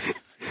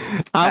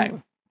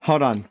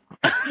 Hold on.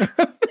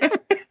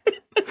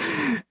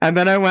 And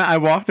then I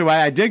walked away.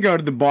 I did go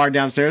to the bar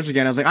downstairs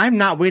again. I was like, I'm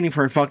not waiting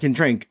for a fucking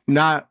drink.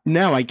 No,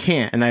 I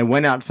can't. And I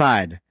went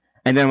outside.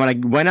 And then when I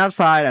went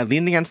outside, I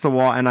leaned against the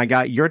wall and I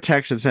got your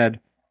text that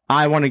said,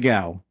 I want to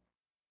go.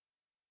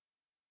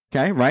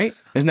 Okay, right?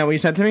 Isn't that what you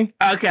said to me?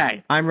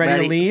 Okay. I'm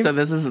ready to leave. So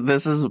this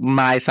is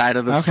my side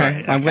of the story.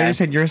 Okay. I'm glad you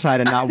said your side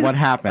and not what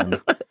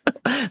happened.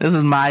 This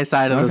is my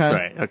side of the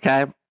story,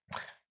 okay?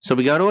 So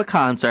we go to a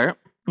concert,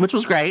 which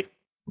was great.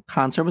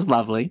 Concert was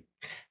lovely.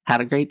 Had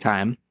a great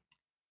time.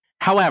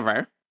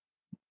 However,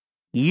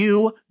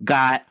 you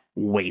got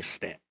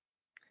wasted.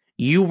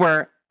 You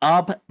were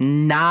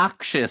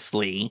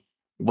obnoxiously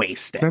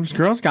wasted. Those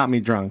girls got me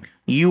drunk.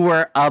 You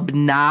were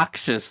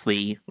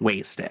obnoxiously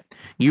wasted.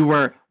 You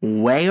were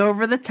way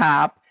over the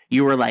top.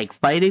 You were like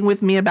fighting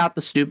with me about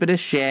the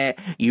stupidest shit.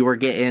 You were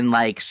getting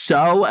like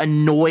so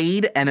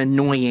annoyed and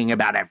annoying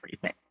about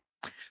everything.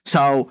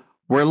 So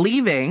we're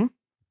leaving,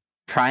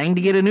 trying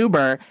to get an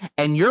Uber,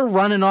 and you're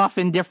running off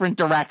in different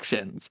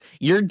directions.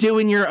 You're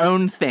doing your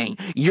own thing.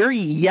 You're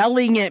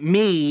yelling at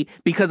me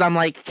because I'm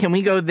like, can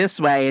we go this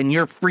way? And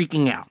you're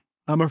freaking out.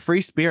 I'm a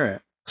free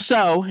spirit.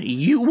 So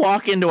you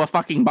walk into a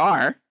fucking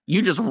bar.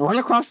 You just run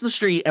across the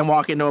street and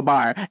walk into a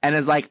bar and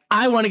is like,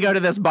 I want to go to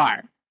this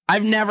bar.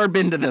 I've never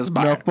been to this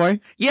bar. Milk Boy?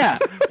 Yeah,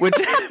 which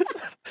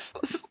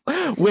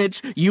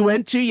you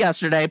went to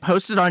yesterday,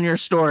 posted on your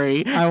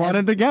story. I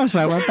wanted to go, so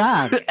I went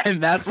back.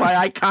 And that's why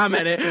I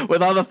commented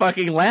with all the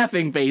fucking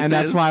laughing faces. And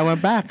that's why I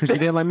went back, because you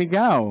didn't let me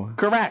go.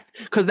 Correct,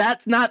 because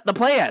that's not the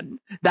plan.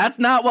 That's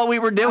not what we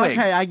were doing.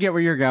 Okay, I get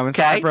where you're going.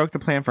 So I broke the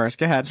plan first.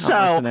 Go ahead.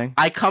 So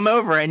I come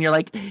over and you're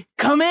like,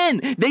 come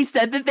in. They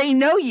said that they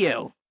know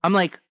you. I'm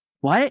like,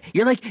 what?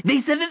 You're like, they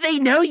said that they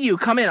know you.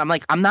 Come in. I'm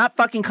like, I'm not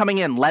fucking coming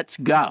in. Let's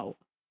go.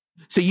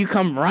 So you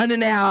come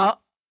running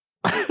out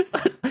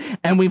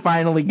and we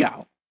finally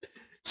go.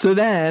 So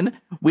then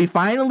we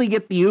finally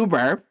get the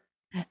Uber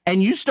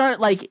and you start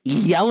like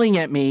yelling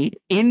at me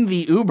in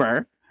the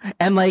Uber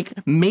and like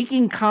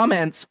making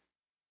comments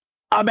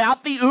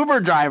about the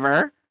Uber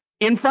driver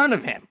in front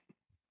of him.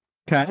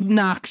 Okay.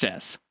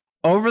 Obnoxious.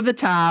 Over the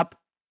top.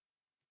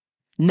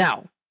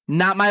 No,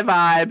 not my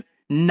vibe.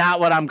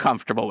 Not what I'm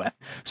comfortable with.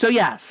 So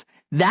yes,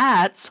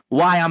 that's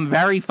why I'm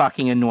very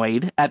fucking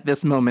annoyed at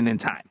this moment in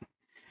time.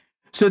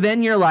 So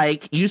then you're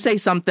like, you say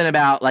something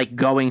about like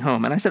going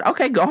home. And I said,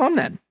 okay, go home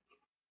then.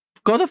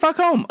 Go the fuck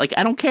home. Like,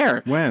 I don't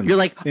care. When? You're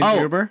like, in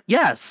Uber?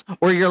 Yes.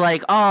 Or you're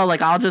like, oh,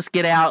 like, I'll just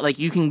get out. Like,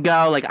 you can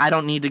go. Like, I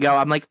don't need to go.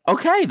 I'm like,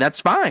 okay, that's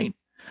fine.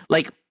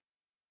 Like,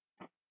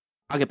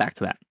 I'll get back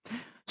to that.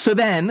 So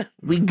then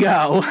we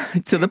go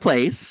to the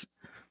place.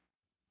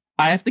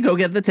 I have to go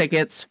get the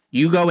tickets.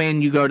 You go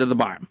in, you go to the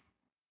bar.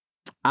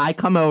 I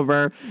come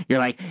over, you're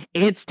like,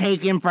 it's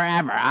taking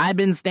forever. I've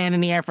been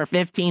standing here for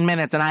 15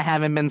 minutes and I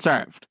haven't been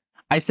served.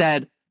 I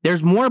said,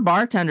 there's more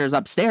bartenders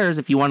upstairs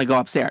if you want to go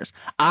upstairs.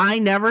 I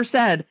never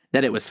said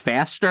that it was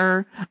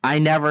faster. I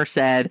never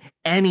said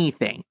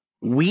anything.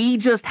 We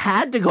just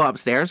had to go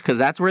upstairs because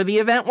that's where the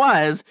event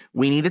was.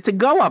 We needed to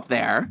go up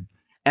there.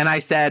 And I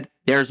said,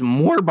 there's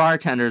more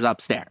bartenders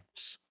upstairs.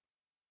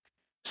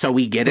 So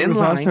we get in line. It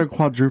was also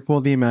quadruple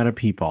the amount of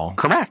people.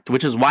 Correct,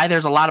 which is why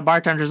there's a lot of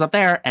bartenders up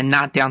there and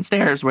not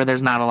downstairs where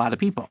there's not a lot of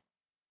people.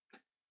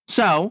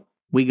 So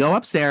we go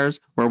upstairs.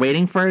 We're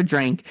waiting for a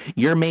drink.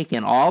 You're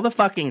making all the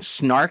fucking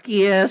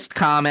snarkiest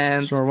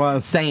comments. Sure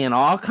was. Saying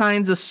all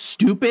kinds of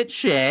stupid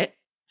shit.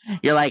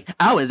 You're like,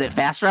 oh, is it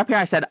faster up here?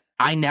 I said,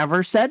 I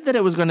never said that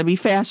it was going to be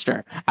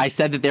faster. I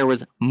said that there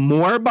was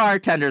more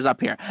bartenders up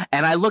here.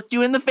 And I looked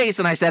you in the face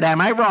and I said, am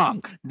I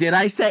wrong? Did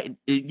I say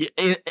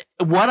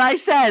what I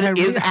said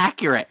is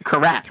accurate?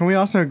 Correct. Can we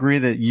also agree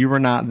that you were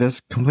not this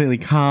completely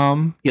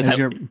calm?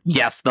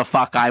 Yes, the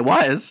fuck I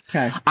was.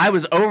 Okay. I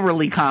was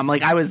overly calm.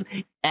 Like I was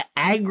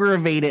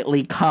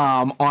aggravatedly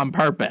calm on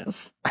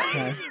purpose.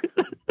 Okay.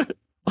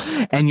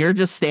 And you're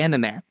just standing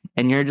there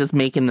and you're just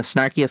making the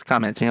snarkiest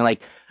comments and you're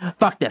like,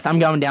 fuck this, I'm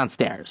going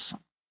downstairs.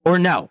 Or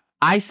no,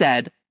 I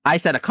said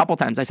a couple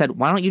times, I said,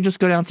 why don't you just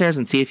go downstairs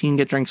and see if you can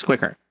get drinks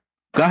quicker?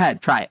 Go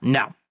ahead, try it.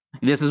 No,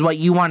 this is what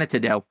you wanted to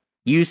do.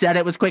 You said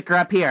it was quicker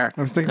up here.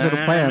 I'm sticking to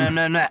the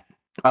plan. No.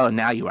 Oh,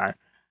 now you are.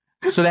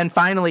 So then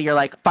finally you're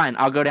like, fine,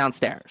 I'll go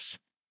downstairs.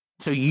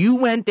 So you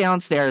went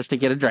downstairs to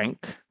get a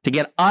drink, to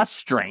get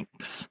us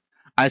drinks.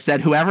 I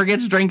said, whoever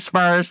gets drinks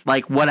first,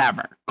 like,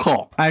 whatever.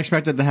 Cool. I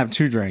expected to have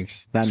 2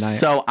 drinks that night.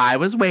 So I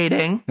was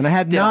waiting. And I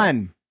had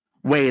none.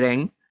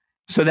 Waiting.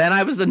 So then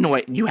I was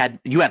annoyed. You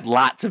had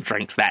lots of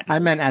drinks that night. I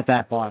meant at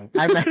that point.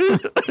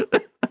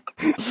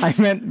 I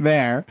meant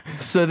there.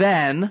 So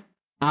then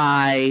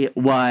I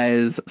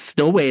was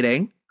still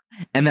waiting.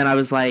 And then I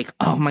was like,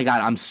 oh my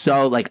God, I'm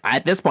so, like,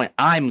 at this point,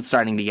 I'm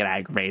starting to get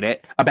aggravated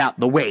about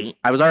the wait.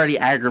 I was already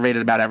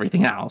aggravated about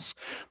everything else.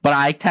 But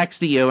I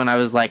texted you and I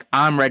was like,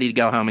 I'm ready to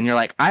go home. And you're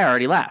like, I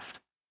already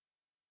left.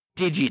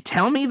 Did you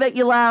tell me that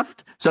you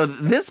left? So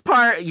this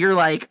part, you're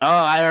like, oh,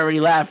 I already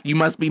left. You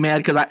must be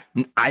mad because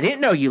I didn't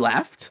know you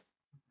left.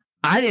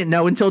 I didn't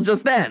know until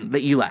just then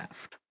that you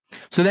left.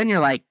 So then you're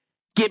like,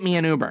 get me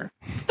an Uber.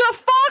 The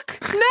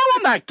fuck? No,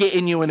 I'm not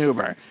getting you an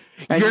Uber.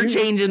 You're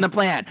changing the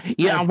plan.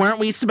 Yeah, weren't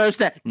we supposed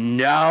to?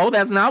 No,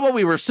 that's not what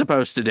we were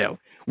supposed to do.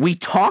 We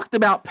talked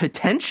about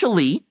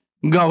potentially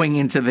going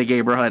into the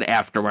neighborhood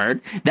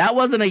afterward. That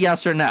wasn't a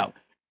yes or no.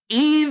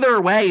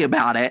 Either way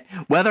about it,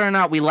 whether or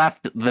not we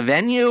left the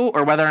venue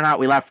or whether or not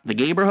we left the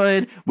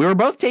neighborhood, we were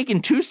both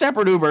taking 2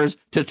 separate Ubers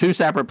to 2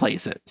 separate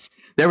places.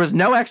 There was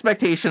no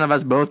expectation of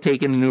us both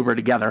taking an Uber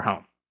together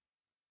home.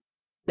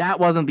 That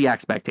wasn't the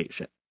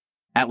expectation,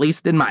 at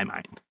least in my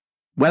mind.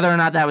 Whether or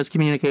not that was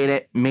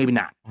communicated, maybe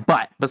not.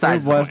 But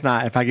besides, it was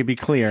not. If I could be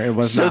clear, it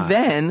was not. So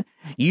then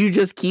you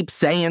just keep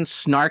saying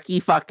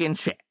snarky fucking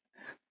shit.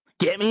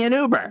 Get me an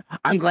Uber.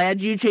 I'm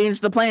glad you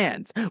changed the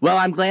plans. Well,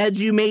 I'm glad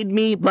you made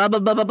me blah, blah,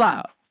 blah, blah,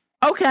 blah.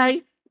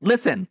 Okay,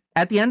 listen,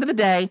 at the end of the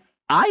day,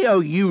 I owe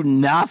you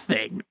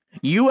nothing.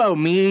 You owe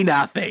me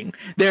nothing.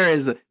 There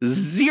is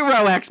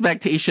 0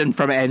 expectation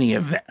from any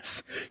of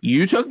this.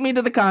 You took me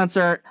to the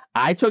concert.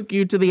 I took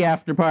you to the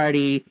after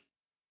party.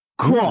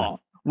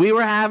 Cool. We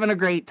were having a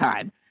great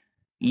time.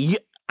 I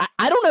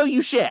don't owe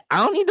you shit. I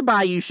don't need to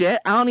buy you shit.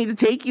 I don't need to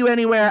take you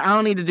anywhere. I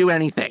don't need to do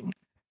anything.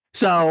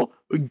 So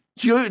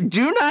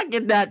do not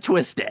get that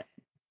twisted.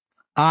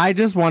 I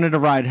just wanted to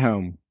ride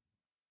home.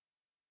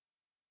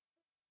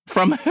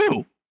 From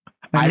who?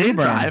 I didn't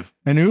drive.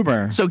 An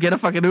Uber. So get a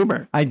fucking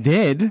Uber. I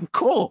did.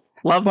 Cool.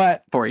 Love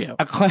that for you.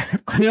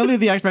 Clearly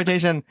the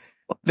expectation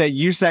that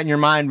you set in your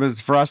mind was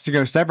for us to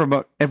go separate,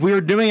 but if we were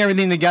doing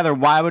everything together,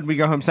 why would we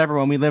go home separate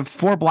when we live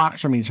 4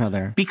 blocks from each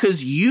other?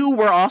 Because you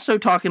were also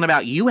talking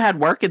about you had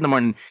work in the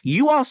morning.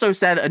 You also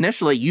said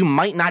initially you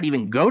might not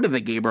even go to the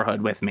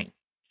neighborhood with me.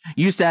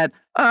 You said,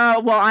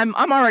 well, I'm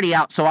already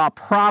out, so I'll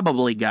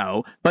probably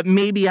go, but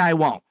maybe I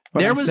won't.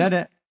 But I said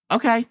it.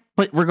 Okay,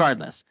 but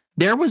regardless,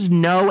 there was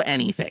no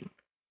anything.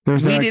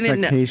 There's no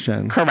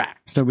expectation.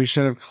 Correct. So we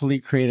should have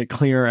created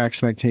clear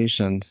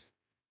expectations.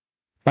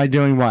 By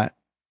doing what?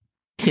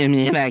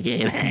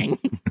 Communicating.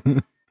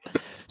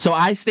 So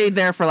I stayed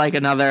there for like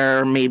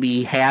another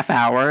maybe half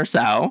hour or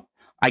so.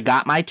 I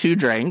got my 2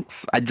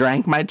 drinks. I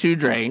drank my 2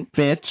 drinks.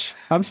 Bitch,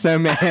 I'm so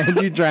mad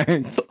you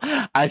drank.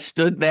 I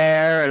stood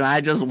there and I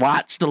just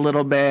watched a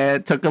little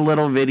bit, took a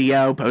little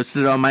video,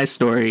 posted it on my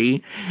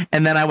story,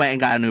 and then I went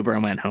and got an Uber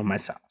and went home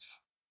myself.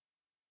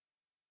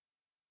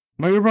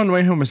 My Uber on the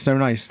way home was so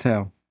nice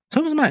too.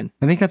 So was mine.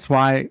 I think that's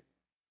why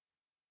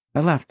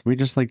I left. We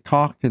just like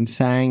talked and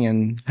sang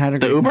and had a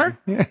good Uber? Time.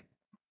 Yeah.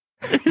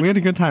 We had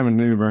a good time in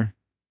the Uber.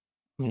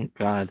 Oh,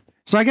 God.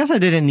 So I guess I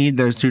didn't need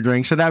those 2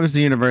 drinks. So that was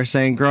the universe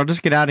saying, girl,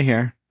 just get out of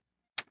here.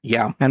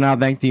 Yeah. And I'll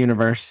thank the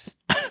universe.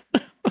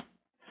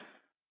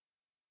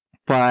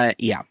 But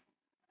yeah.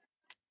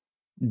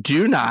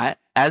 Do not,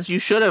 as you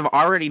should have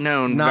already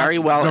known very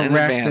well in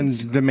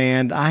advance. And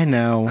demand. I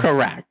know.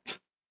 Correct.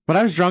 But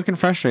I was drunk and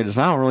frustrated,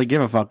 so I don't really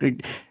give a fuck.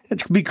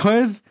 It's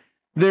because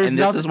there's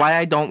this is why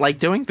I don't like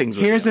doing things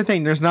with Here's the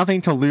thing. There's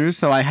nothing to lose,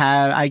 so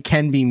I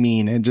can be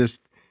mean and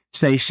just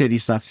say shitty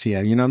stuff to you.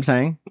 You know what I'm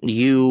saying?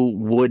 You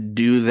would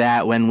do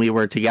that when we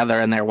were together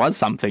and there was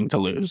something to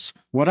lose.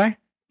 Would I?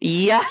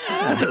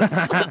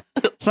 Yes.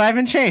 So I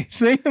haven't changed.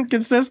 See, I'm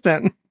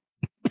consistent.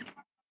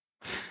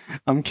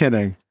 I'm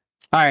kidding.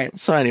 All right.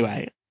 So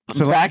anyway,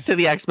 so back to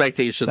the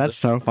expectations. That's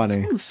so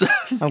funny.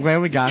 I'm glad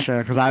we got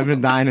there because I've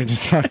been dying to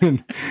just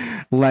fucking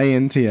lay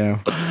into you.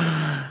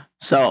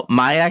 So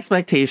my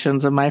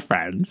expectations of my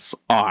friends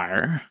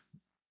are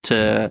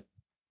to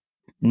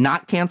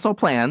not cancel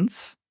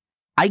plans.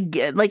 I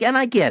get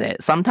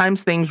it.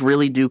 Sometimes things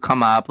really do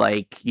come up,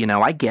 like, you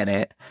know, I get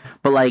it.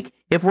 But like,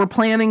 if we're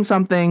planning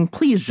something,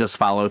 please just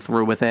follow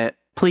through with it.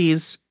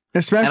 Please.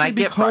 Especially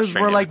because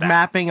we're like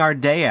mapping our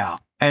day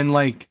out and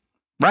like,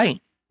 right.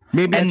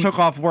 Maybe I took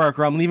off work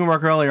or I'm leaving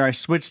work earlier. I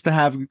switched to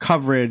have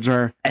coverage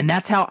and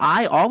that's how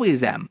I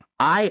always am.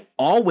 I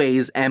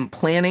always am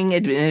planning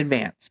in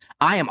advance.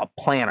 I am a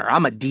planner.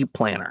 I'm a deep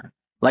planner.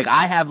 Like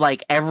I have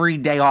like every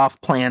day off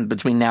planned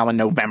between now and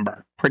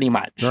November, pretty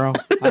much. Girl,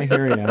 I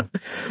hear you.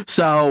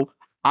 So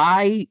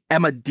I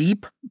am a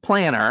deep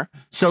planner.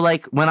 So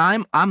like when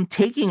I'm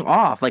taking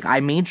off, like I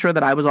made sure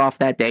that I was off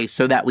that day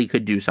so that we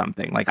could do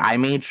something. Like I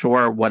made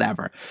sure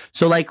whatever.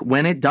 So like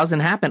when it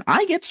doesn't happen,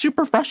 I get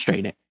super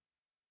frustrated.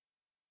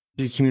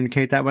 Do you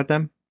communicate that with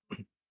them?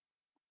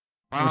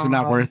 Or is it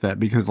not worth it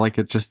because like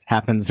it just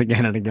happens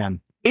again and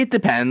again? It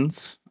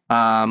depends.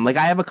 Like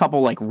I have a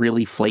couple like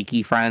really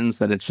flaky friends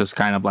that it's just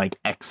kind of like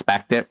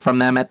expect it from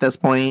them at this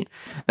point,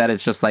 that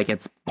it's just like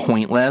it's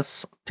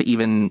pointless to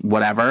even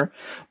whatever.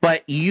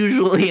 But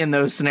usually in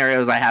those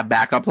scenarios I have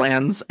backup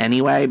plans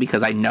anyway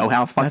because I know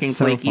how fucking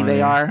flaky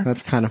they are.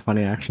 That's kind of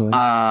funny actually.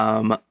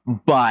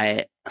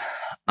 But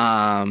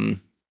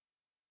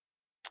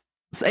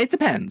so it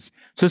depends.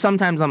 So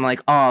sometimes I'm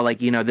like, oh,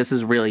 like, you know, this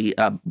is really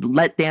a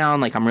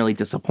letdown. Like, I'm really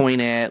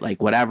disappointed,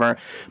 like, whatever.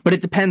 But it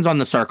depends on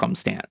the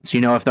circumstance.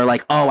 You know, if they're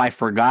like, oh, I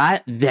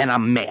forgot, then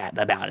I'm mad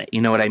about it. You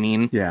know what I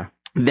mean? Yeah.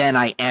 Then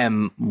I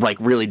am, like,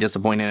 really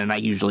disappointed and I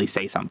usually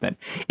say something.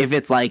 If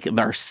it's like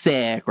they're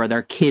sick or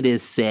their kid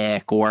is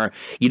sick or,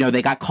 you know,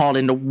 they got called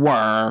into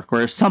work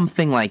or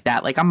something like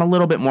that, like, I'm a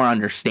little bit more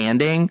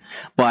understanding,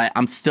 but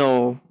I'm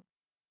still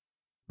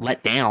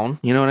let down.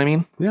 You know what I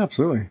mean? Yeah,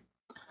 absolutely.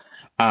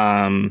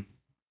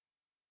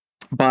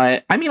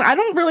 But I mean, I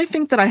don't really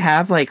think that I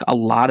have like a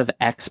lot of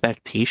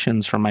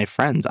expectations from my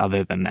friends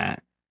other than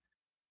that.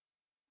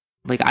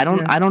 Like, I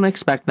don't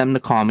expect them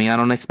to call me. I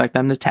don't expect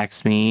them to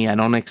text me. I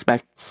don't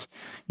expect,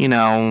 you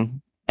know,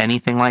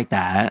 anything like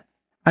that.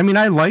 I mean,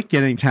 I like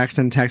getting texts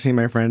and texting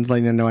my friends,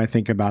 letting them know I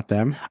think about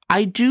them.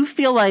 I do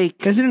feel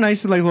like... Isn't it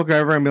nice to like look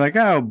over and be like,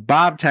 oh,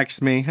 Bob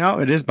texted me. Oh,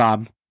 it is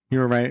Bob. You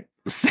were right.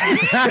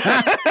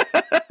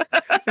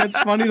 It's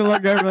funny to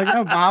look over like,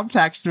 oh, Bob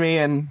texted me,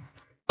 and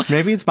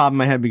maybe it's Bob in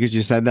my head because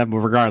you said that, but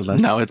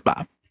regardless. No, it's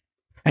Bob.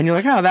 And you're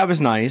like, oh, that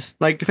was nice.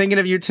 Like, thinking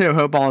of you too,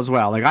 hope all is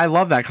well. Like, I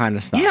love that kind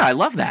of stuff. Yeah, I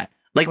love that.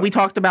 Like we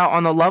talked about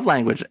on the love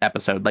language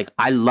episode, like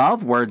I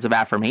love words of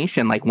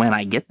affirmation. Like when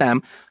I get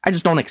them, I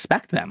just don't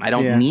expect them. I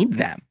don't need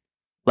them.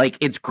 Like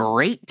it's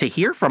great to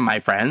hear from my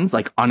friends,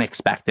 like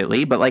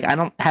unexpectedly, but like I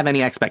don't have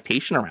any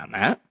expectation around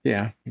that.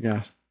 Yeah, I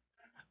guess.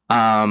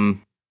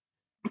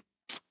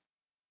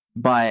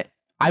 But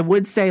I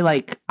would say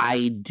like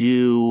I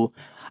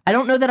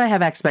don't know that I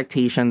have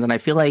expectations, and I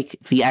feel like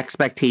the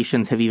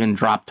expectations have even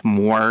dropped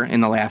more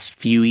in the last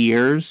few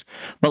years.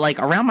 But like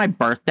around my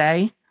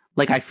birthday,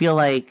 like I feel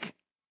like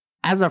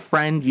as a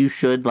friend, you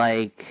should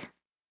like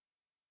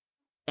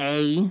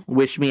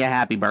wish me a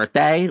happy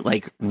birthday,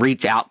 like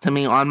reach out to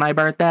me on my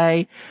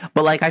birthday,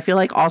 but like I feel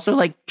like also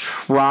like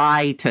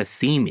try to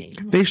see me.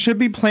 They should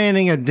be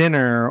planning a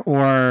dinner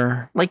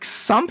or like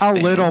something, a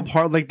little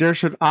part. Like there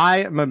should.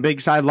 I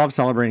love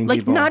celebrating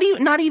like people. Not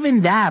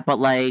even that, but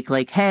like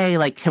hey,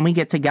 like can we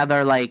get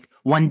together like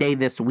one day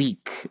this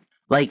week?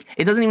 Like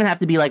it doesn't even have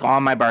to be like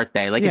on my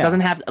birthday. Like it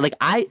doesn't have like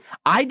I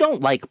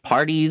don't like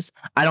parties.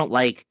 I don't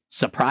like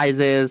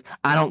surprises.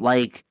 I don't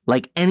like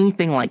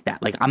anything like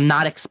that. Like I'm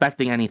not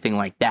expecting anything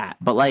like that.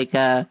 But like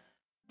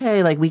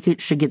hey, like we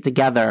should get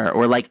together,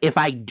 or like if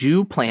I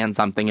do plan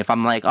something, if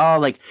I'm like, oh,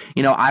 like,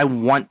 you know, I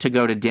want to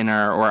go to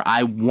dinner, or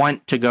I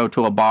want to go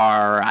to a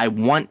bar, or I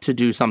want to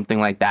do something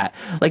like that.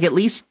 Like at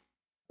least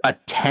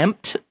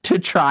attempt to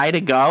try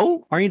to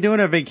go. Are you doing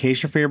a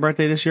vacation for your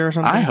birthday this year or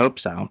something? I hope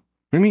so. What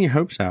do you mean you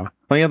hope so?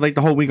 Well, you have like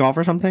the whole week off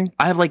or something?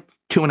 I have like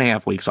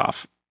 2.5 weeks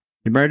off.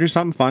 You better do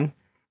something fun.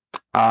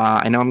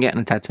 I know I'm getting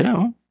a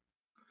tattoo.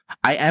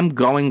 I am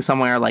going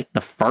somewhere like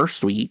the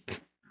first week,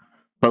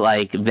 but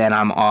like then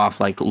I'm off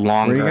like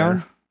longer. Where are you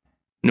going?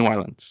 New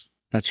Orleans.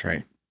 That's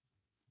right.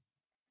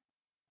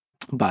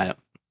 But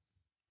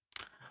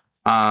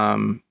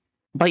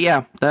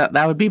yeah,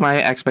 that would be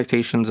my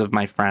expectations of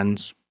my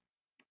friends.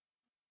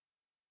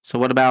 So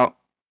what about,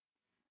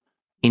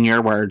 in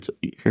your words,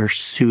 your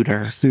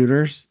suitor?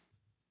 Suitors?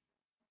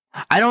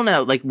 I don't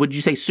know. Like, would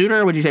you say suitor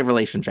or would you say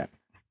relationship?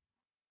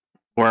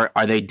 Or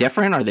are they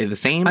different? Are they the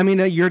same? I mean,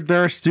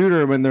 they're a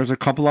suitor when there's a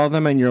couple of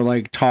them and you're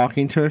like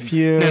talking to a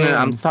few. No.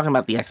 I'm just talking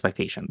about the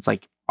expectations.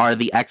 Like, are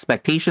the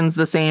expectations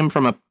the same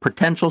from a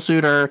potential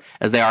suitor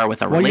as they are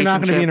with a relationship? Well, you're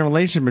not going to be in a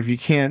relationship if you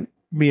can't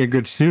be a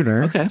good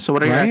suitor. Okay, so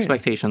what are your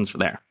expectations for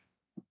there?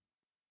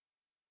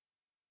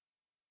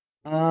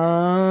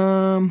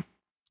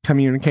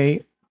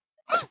 Communicate.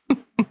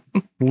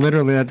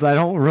 Literally, I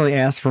don't really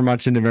ask for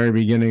much in the very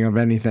beginning of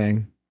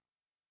anything.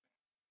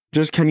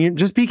 Just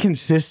be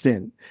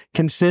consistent.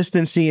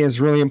 Consistency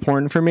is really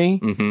important for me.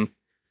 Mm-hmm.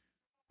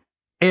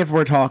 If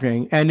we're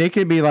talking, and it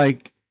could be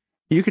like,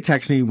 you could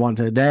text me once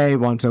a day,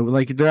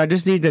 I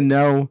just need to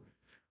know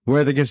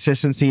where the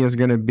consistency is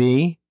going to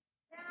be,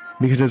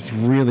 because it's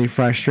really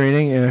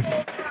frustrating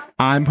if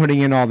I'm putting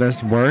in all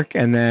this work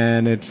and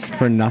then it's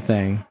for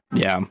nothing.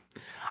 Yeah.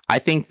 I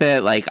think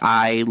that like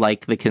I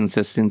like the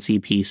consistency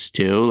piece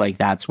too. Like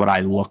that's what I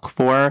look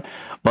for.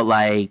 But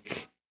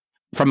like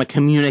from a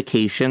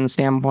communication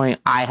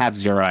standpoint, I have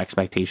zero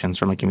expectations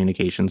from a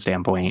communication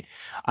standpoint.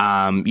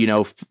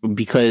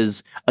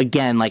 Because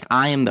again, like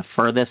I am the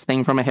furthest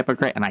thing from a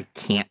hypocrite and I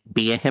can't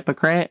be a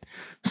hypocrite.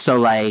 So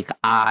like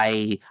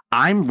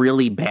I'm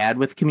really bad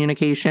with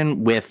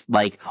communication with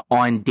like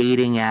on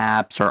dating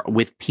apps or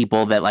with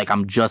people that like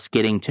I'm just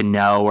getting to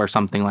know or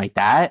something like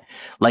that.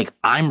 Like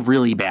I'm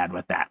really bad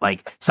with that.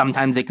 Like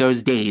sometimes it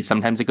goes days,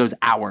 sometimes it goes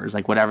hours,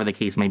 like whatever the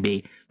case may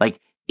be. Like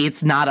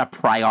it's not a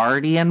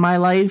priority in my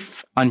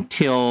life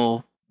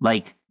until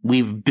like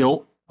we've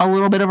built a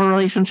little bit of a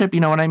relationship, you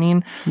know what I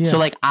mean? Yeah. So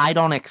like I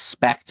don't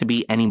expect to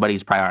be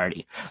anybody's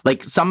priority.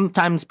 Like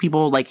sometimes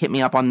people like hit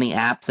me up on the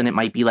apps and it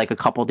might be like a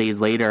couple days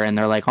later and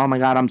they're like, "Oh my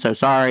God, I'm so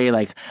sorry.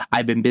 Like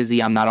I've been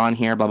busy. I'm not on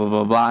here, blah, blah,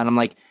 blah, blah." And I'm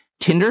like,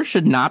 Tinder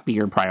should not be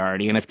your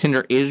priority. And if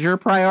Tinder is your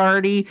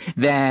priority,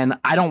 then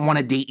I don't want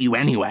to date you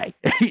anyway.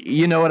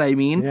 You know what I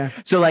mean? Yeah.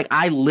 So like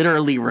I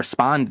literally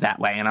respond that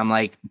way and I'm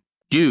like,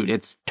 dude,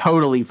 it's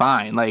totally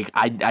fine. Like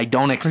I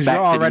don't expect you're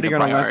already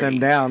going to let them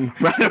down.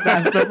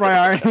 That's the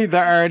priority.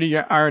 They're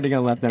already going to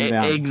let them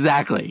down.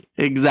 Exactly.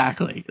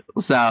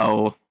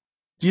 So,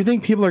 do you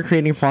think people are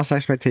creating false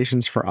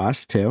expectations for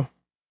us too?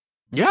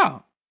 Yeah,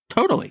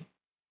 totally.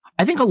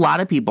 I think a lot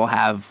of people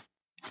have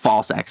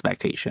false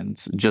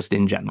expectations just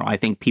in general. I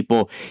think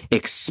people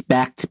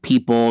expect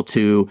people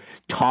to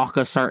talk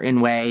a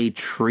certain way,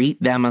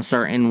 treat them a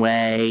certain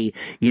way,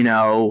 you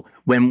know,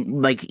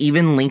 when like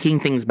even linking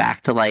things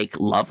back to like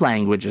love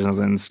languages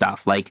and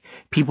stuff, like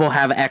people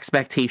have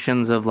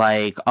expectations of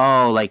like,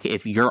 oh, like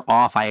if you're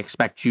off, I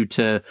expect you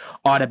to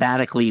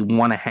automatically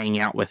want to hang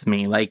out with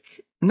me.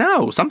 Like,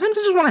 no, sometimes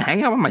I just want to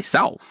hang out with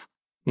myself.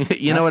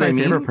 You know what I mean?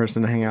 That's my favorite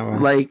person to hang out with.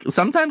 Like,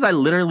 sometimes I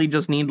literally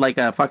just need, like,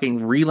 a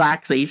fucking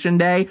relaxation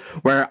day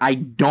where I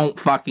don't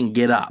fucking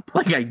get up.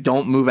 Like, I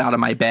don't move out of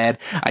my bed.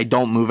 I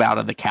don't move out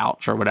of the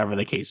couch or whatever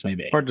the case may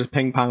be. Or just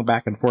ping pong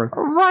back and forth.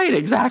 Right,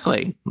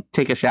 exactly.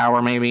 Take a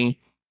shower, maybe.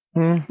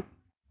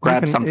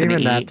 Grab something to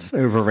eat. That's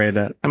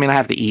overrated. I mean, I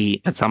have to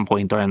eat at some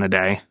point during the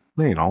day.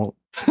 No, you don't.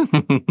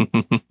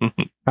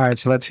 All right,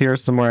 so let's hear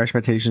some more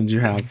expectations you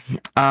have.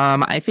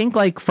 I think,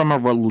 like, from a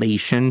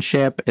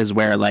relationship is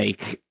where,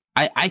 like,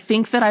 I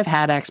think that I've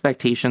had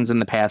expectations in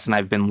the past and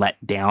I've been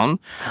let down.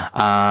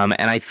 And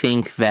I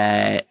think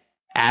that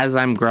as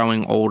I'm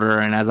growing older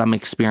and as I'm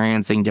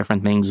experiencing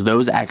different things,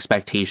 those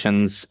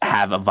expectations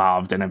have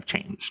evolved and have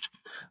changed.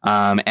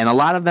 And a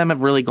lot of them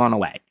have really gone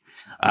away.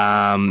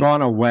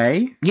 Gone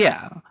away?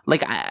 Yeah.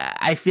 Like,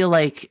 I feel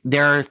like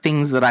there are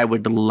things that I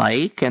would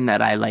like and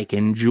that I like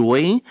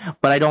enjoy,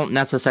 but I don't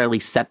necessarily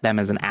set them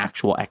as an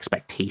actual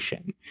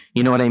expectation.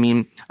 You know what I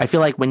mean? I feel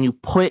like when you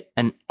put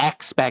an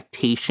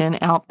expectation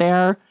out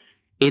there,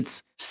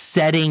 it's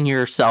setting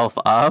yourself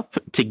up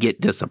to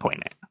get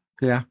disappointed.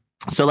 Yeah.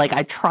 So like,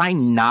 I try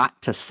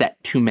not to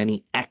set too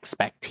many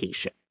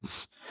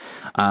expectations.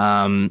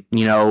 You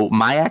know,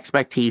 my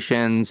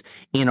expectations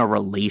in a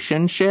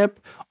relationship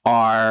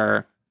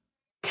are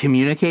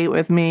communicate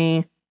with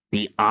me,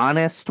 be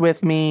honest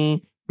with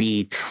me,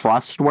 be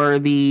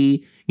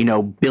trustworthy, you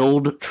know,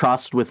 build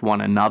trust with one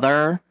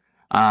another.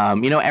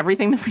 You know,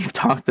 everything that we've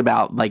talked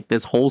about, like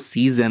this whole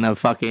season of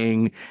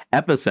fucking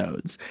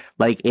episodes,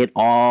 like it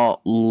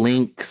all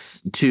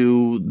links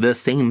to the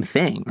same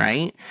thing,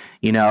 right?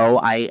 You know,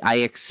 I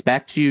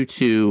expect you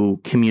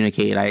to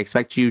communicate. I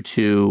expect you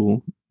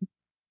to,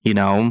 you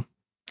know,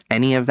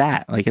 any of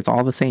that. Like it's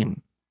all the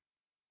same.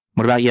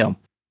 What about you?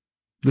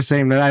 The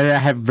same. That I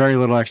have very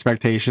little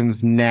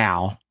expectations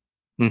now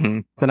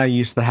than I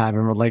used to have.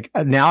 And like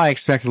now I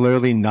expect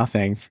literally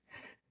nothing.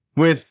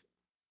 With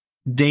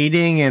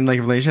dating and like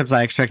relationships,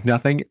 I expect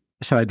nothing,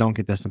 so I don't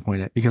get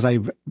disappointed because I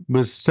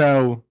was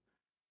so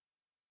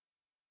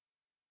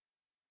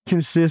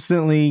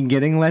consistently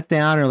getting let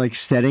down or like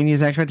setting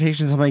these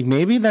expectations. I'm like,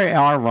 maybe they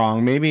are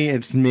wrong. Maybe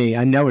it's me.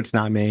 I know it's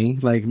not me.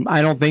 Like,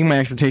 I don't think my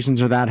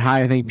expectations are that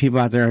high. I think people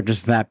out there are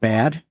just that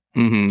bad.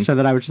 So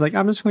that I was just like,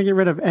 I'm just going to get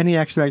rid of any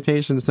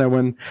expectations. So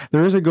when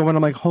there is a good one,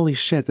 I'm like, holy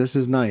shit, this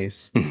is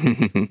nice.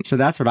 So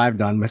that's what I've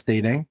done with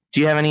dating. Do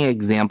you have any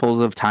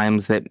examples of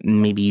times that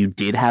maybe you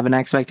did have an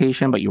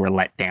expectation, but you were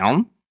let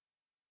down?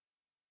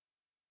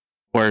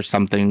 Or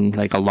something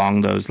like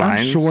along those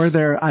lines? I'm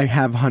sure I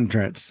have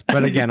hundreds.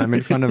 But again, I'm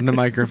in front of the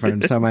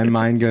microphone, so my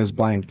mind goes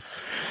blank.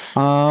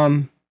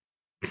 No,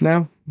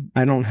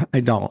 I don't.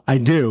 I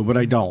do, but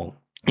I don't.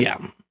 Yeah.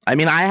 I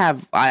mean,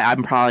 I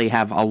probably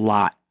have a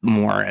lot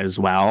more as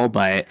well,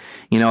 but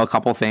you know, a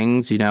couple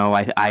things, you know,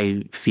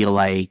 I feel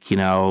like, you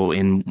know,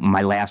 in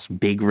my last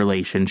big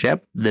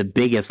relationship, the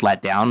biggest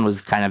letdown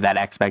was kind of that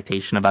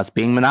expectation of us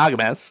being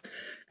monogamous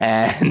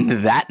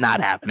and that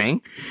not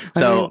happening.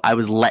 So I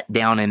was let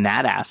down in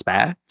that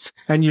aspect.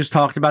 And you just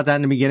talked about that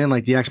in the beginning,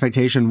 like the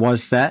expectation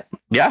was set?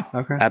 Yeah.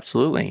 Okay.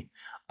 Absolutely.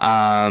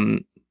 I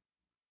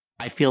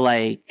feel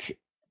like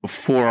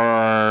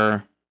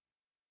for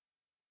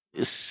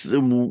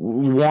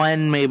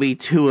one, maybe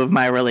two of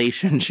my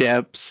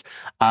relationships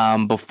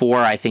before,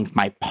 I think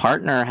my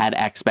partner had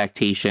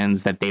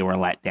expectations that they were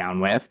let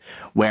down with,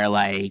 where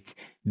like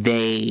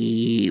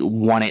they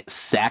wanted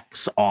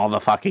sex all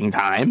the fucking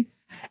time.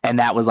 and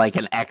that was like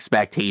an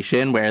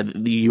expectation where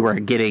you were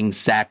getting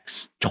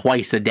sex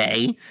twice a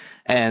day,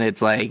 and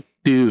it's like,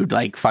 dude,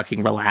 like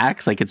fucking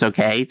relax. Like it's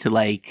okay to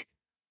like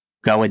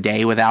go a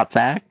day without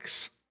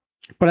sex.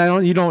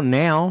 But you don't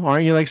now.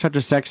 Aren't you like such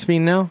a sex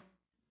fiend now?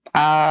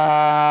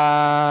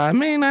 I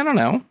mean, I don't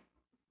know.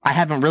 I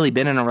haven't really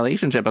been in a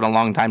relationship in a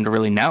long time to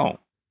really know.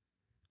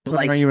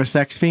 Like, are you a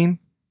sex fiend?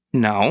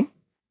 No.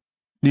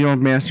 You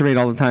don't masturbate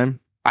all the time?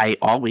 I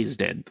always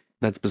did.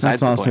 That's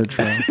besides That's the also point.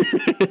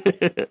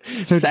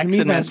 true. So sex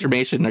and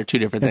masturbation are two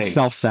different things. It's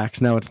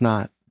self-sex. No, it's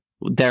not.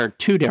 They're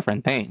two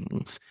different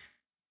things.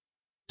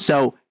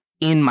 So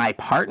in my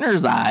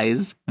partner's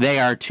eyes, they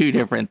are two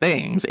different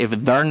things. If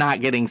they're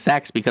not getting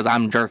sex because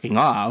I'm jerking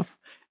off,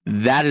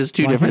 that is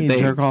two different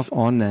things. Jerk off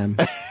on them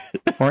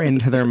or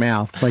into their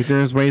mouth. Like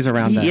there's ways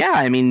around that. Yeah,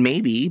 I mean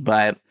maybe,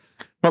 but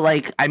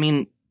like I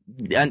mean,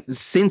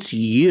 since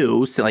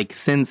years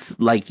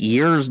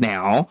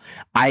now,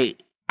 I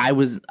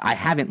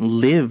haven't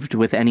lived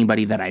with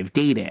anybody that I've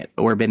dated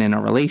or been in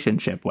a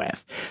relationship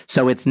with.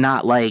 So it's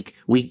not like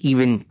we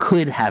even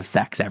could have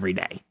sex every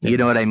day. You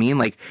know what I mean?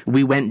 Like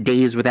we went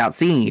days without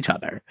seeing each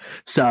other.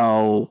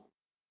 So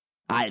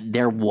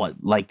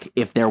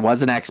if there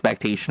was an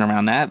expectation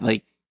around that,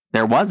 like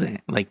there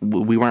wasn't. Like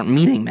we weren't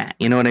meeting that.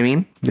 You know what I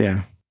mean?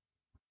 Yeah.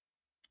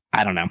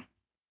 I don't know.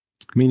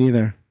 Me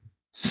neither.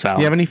 So do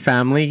you have any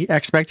family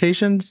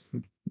expectations?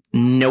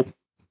 Nope.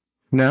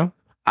 No?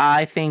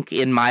 I think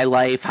in my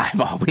life,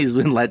 I've always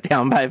been let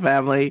down by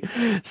family.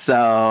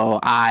 So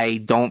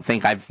I don't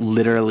think I've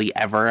literally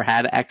ever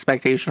had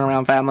expectation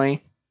around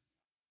family.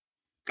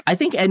 I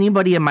think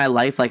anybody in my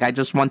life, like, I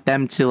just want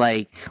them to,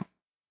 like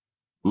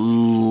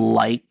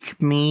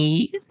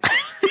me.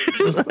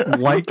 Just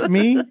like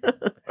me?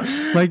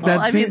 Like that?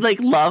 I mean, like,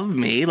 love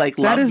me. Like,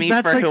 love me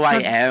for who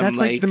I am. That's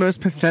like the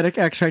most pathetic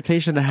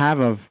expectation to have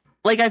of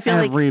like, I feel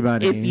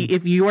everybody. Like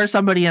if you are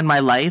somebody in my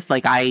life,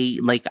 like I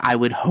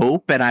would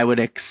hope and I would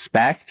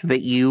expect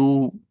that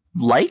you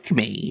like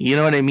me. You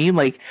know what I mean?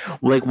 Like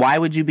why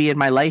would you be in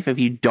my life if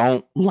you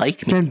don't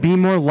like me? Then be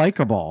more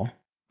likable.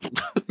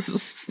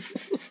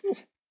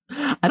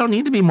 I don't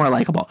need to be more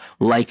likable.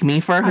 Like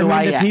me for who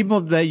I am. People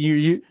that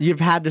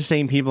you've had the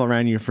same people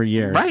around you for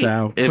years. Right.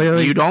 So if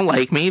clearly, you don't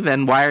like me,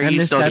 then why are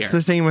you still here? That's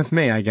the same with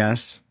me, I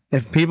guess.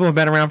 If people have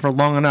been around for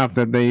long enough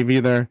that they've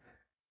either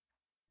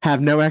have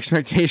no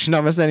expectation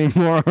of us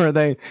anymore or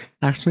they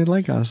actually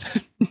like us.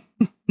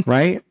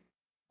 Right?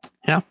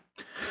 Yeah.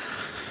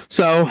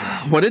 So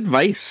what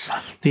advice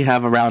do you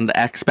have around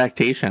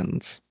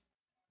expectations?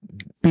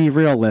 Be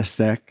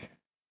realistic.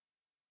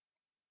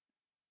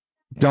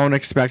 Don't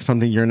expect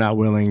something you're not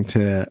willing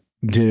to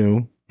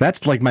do.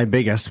 That's like my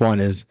biggest one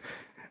is,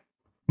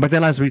 but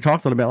then as we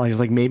talked a little bit,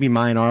 like maybe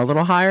mine are a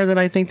little higher than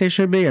I think they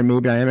should be, or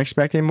maybe I am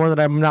expecting more that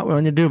I'm not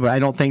willing to do, but I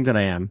don't think that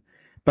I am.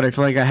 But I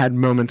feel like I had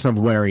moments of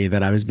worry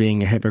that I was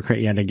being a hypocrite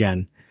yet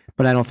again.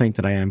 But I don't think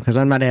that I am, because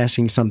I'm not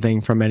asking something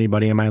from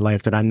anybody in my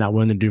life that I'm not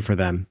willing to do for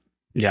them.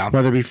 Yeah.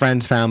 Whether it be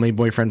friends, family,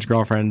 boyfriends,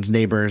 girlfriends,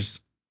 neighbors.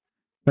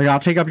 Like,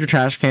 I'll take up your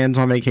trash cans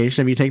on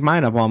vacation if you take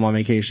mine up while I'm on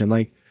vacation.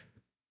 Like,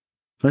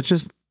 let's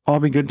just all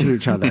be good to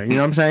each other. You know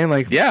what I'm saying?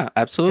 Like, yeah,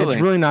 absolutely.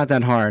 It's really not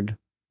that hard.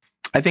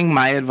 I think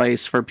my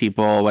advice for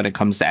people when it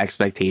comes to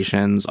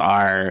expectations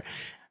are,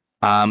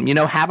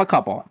 have a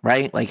couple,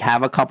 right? Like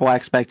have a couple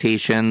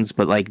expectations,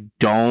 but like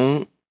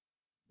don't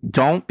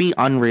be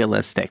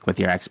unrealistic with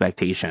your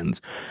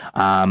expectations.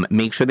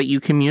 Make sure that you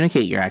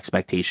communicate your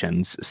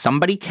expectations.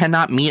 Somebody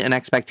cannot meet an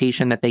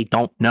expectation that they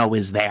don't know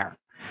is there.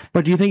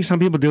 But do you think some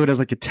people do it as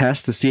like a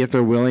test to see if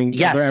they're willing,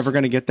 yes. if they're ever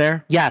going to get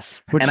there?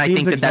 Yes. Which and seems I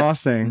think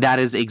exhausting. that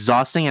is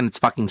exhausting and it's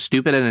fucking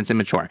stupid and it's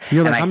immature.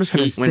 You're like, and I'm just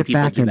going to sit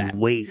back and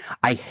wait.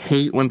 I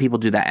hate when people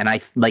do that. And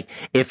I like,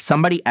 if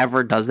somebody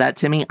ever does that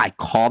to me, I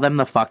call them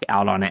the fuck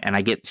out on it and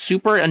I get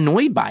super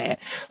annoyed by it.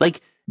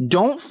 Like,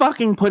 don't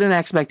fucking put an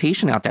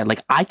expectation out there.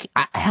 Like,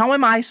 how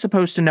am I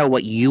supposed to know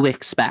what you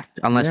expect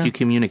unless you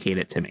communicate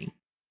it to me?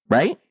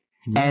 Right?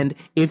 Mm-hmm. And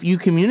if you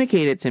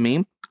communicate it to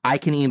me, I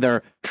can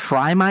either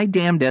try my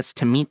damnedest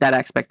to meet that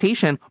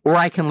expectation, or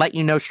I can let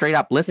you know straight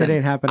up, listen, it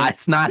ain't happening.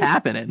 It's not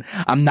happening.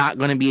 I'm not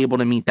going to be able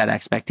to meet that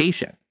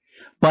expectation.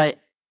 But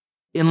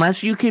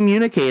unless you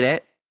communicate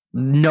it,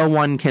 no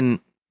one can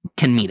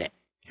meet it.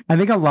 I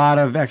think a lot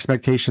of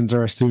expectations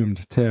are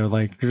assumed too.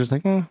 Like, you're just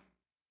like,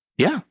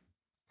 yeah.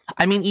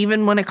 I mean,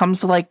 even when it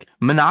comes to like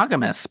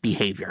monogamous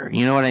behavior,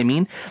 you know what I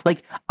mean?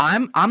 Like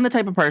I'm the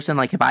type of person,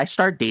 like if I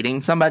start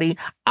dating somebody,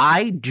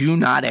 I do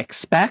not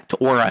expect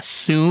or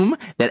assume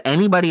that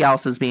anybody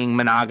else is being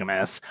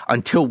monogamous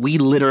until we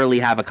literally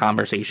have a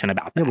conversation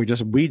about that.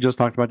 Yeah, we just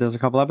talked about this a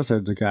couple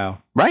episodes ago.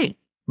 Right.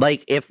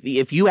 Like if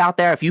you out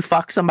there, if you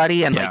fuck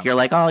somebody and like you're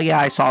like, oh yeah,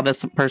 I saw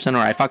this person or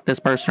I fucked this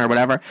person or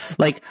whatever,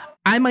 like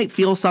I might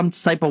feel some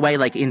type of way,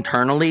 like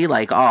internally,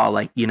 like, oh,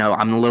 like,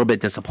 I'm a little bit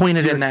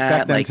disappointed in that.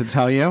 Expect them like, to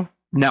tell you?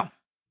 No,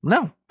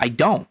 I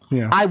don't.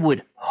 Yeah. I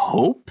would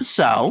hope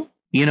so.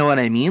 You know what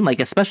I mean? Like,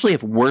 especially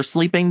if we're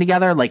sleeping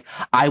together, like,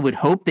 I would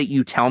hope that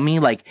you tell me,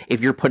 like,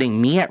 if you're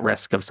putting me at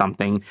risk of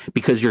something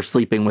because you're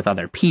sleeping with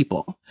other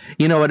people.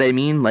 You know what I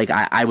mean? Like,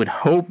 I would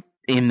hope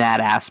in that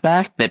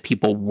aspect that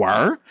people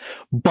were,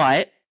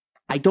 but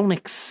I don't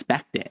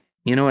expect it.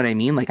 You know what I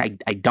mean? Like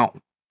I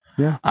don't.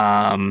 Yeah.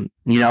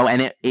 You know,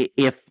 and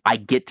if I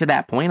get to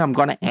that point, I'm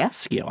going to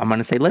ask you. I'm going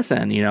to say,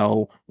 listen, you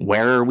know,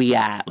 where are we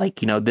at?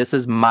 Like, you know, this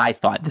is my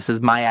thought. This is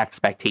my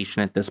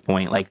expectation at this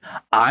point. Like,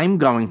 I'm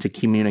going to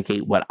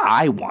communicate what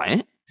I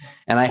want,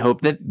 and I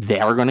hope that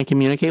they're going to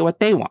communicate what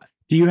they want.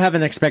 Do you have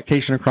an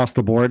expectation across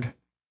the board?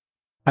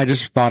 I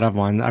just thought of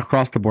one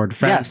across the board.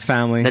 Friends, Yes,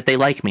 family. that they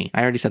like me.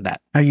 I already said that.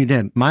 Oh, you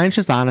did. Mine's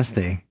just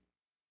honesty.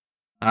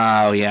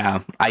 Oh,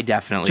 yeah. I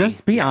definitely.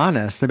 Just be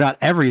honest about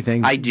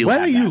everything. I do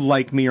Whether have you that.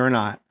 like me or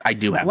not. I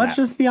do have Let's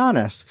that. just be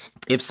honest.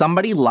 If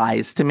somebody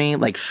lies to me,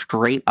 like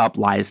straight up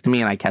lies to me,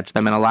 and I catch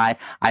them in a lie,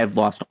 I have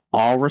lost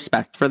all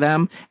respect for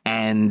them.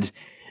 And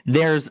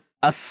there's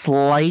a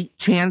slight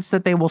chance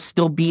that they will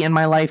still be in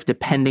my life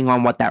depending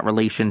on what that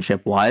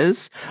relationship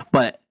was.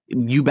 But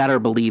you better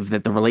believe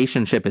that the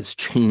relationship has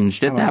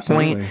changed at that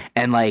point. Absolutely.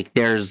 And like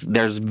there's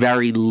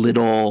very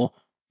little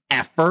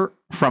effort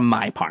from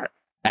my part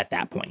at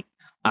that point.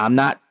 I'm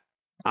not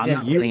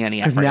putting any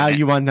effort. Because now in it.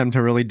 you want them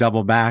to really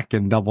double back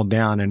and double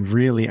down and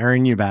really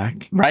earn you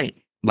back. Right.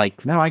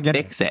 Like No, I get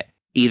it. fix it.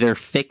 Either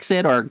fix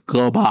it or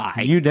go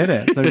by. You did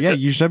it. So yeah,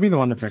 you should be the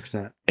one to fix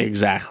it.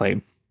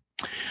 Exactly.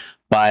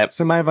 But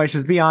So my advice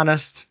is be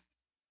honest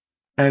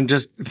and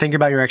just think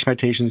about your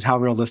expectations, how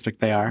realistic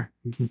they are.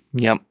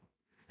 yep.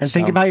 And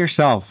think So- about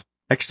yourself.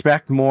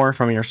 Expect more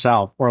from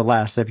yourself or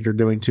less if you're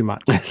doing too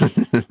much.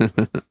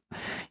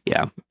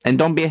 Yeah. And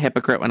don't be a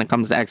hypocrite when it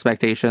comes to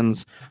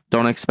expectations.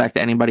 Don't expect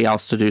anybody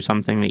else to do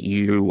something that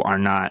you are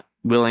not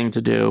willing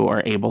to do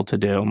or able to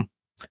do.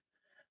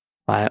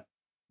 But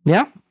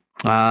yeah.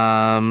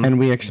 And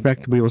we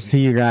expect we will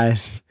see you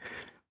guys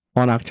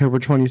on October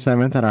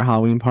 27th at our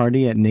Halloween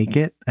party at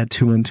Naked at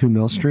 212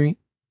 Mill Street.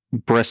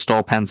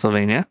 Bristol,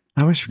 Pennsylvania.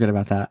 I always forget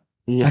about that.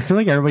 I Yeah. feel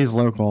like everybody's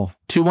local.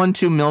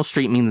 212 Mill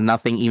Street means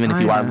nothing even if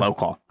I you are know.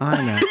 local.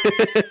 I know.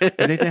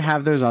 I think they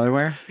have those other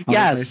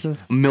Yes.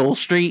 places? Mill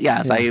Street.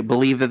 Yes. Yeah. I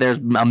believe that there's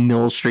a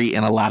Mill Street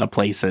in a lot of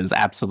places.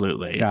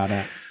 Absolutely. Got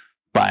it.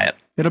 But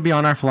It'll be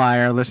on our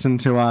flyer. Listen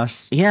to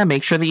us. yeah,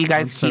 make sure that you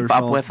guys On keep up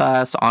socials. with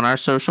us on our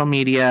social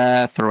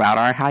media throughout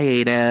our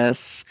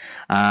hiatus.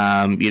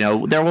 You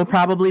know, there will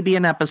probably be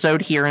an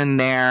episode here and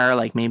there,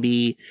 like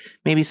maybe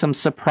some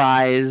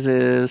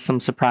surprises,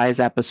 some surprise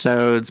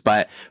episodes.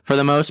 But for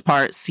the most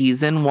part,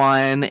 season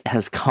 1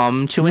 has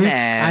come to an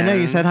end. I know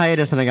you said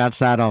hiatus and I got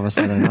sad all of a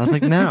sudden. I was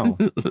like, no.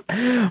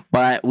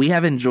 But we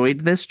have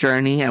enjoyed this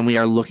journey and we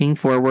are looking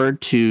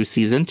forward to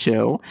season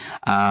 2.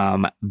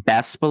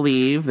 Best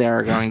believe there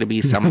are going to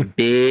be some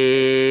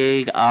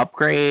big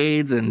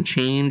upgrades and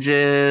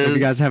changes. If you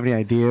guys have any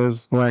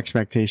ideas or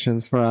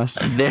expectations for us,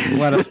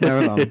 let us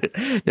know them.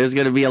 There's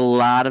going to be a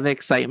lot of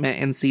excitement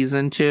in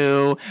season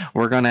 2.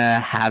 We're going to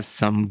have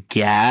some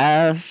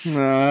guests.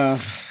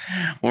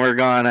 We're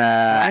going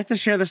I to have to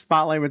share the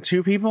spotlight with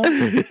 2 people?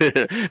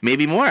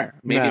 maybe more.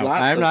 Maybe No,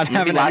 lots. I'm not maybe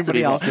having lots of anybody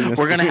people. else in this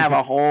We're going to team. have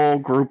a whole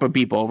group of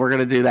people. We're going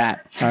to do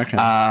that. Okay.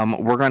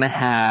 We're going to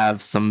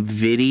have some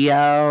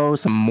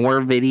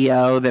more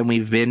video than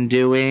we've been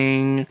doing.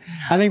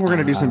 I think we're going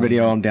to do some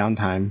video on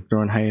downtime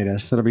during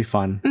hiatus. It'll be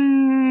fun.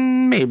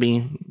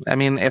 Maybe. I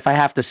mean, if I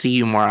have to see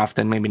you more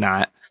often, maybe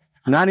not.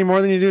 Not any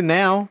more than you do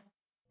now.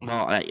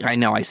 Well, I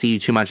know I see you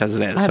too much as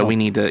it is, I so don't- we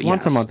need to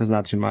Once a yes. month is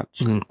not too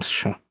much.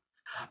 Sure.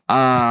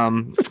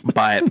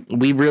 But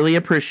we really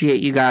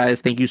appreciate you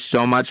guys. Thank you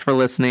so much for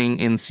listening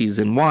in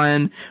season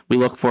 1. We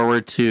look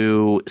forward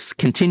to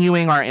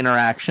continuing our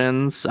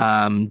interactions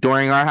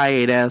during our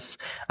hiatus.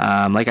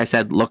 Like I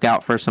said, look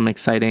out for some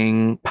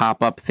exciting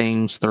pop-up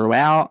things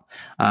throughout.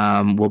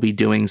 We'll be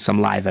doing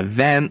some live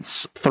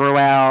events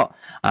throughout.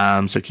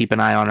 So keep an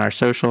eye on our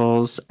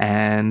socials,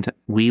 and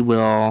we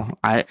will.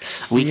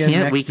 We you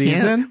can't next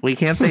season?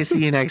 say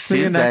see you next See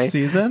you Tuesday. next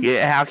season.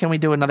 Yeah, how can we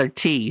do another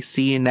T?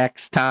 See you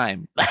next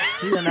time.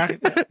 See you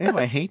next. Ew,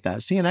 I hate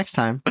that. See you next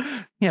time.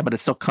 Yeah, but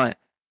it's still cunt.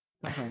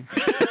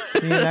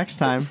 See you next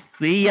time.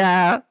 See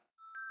ya.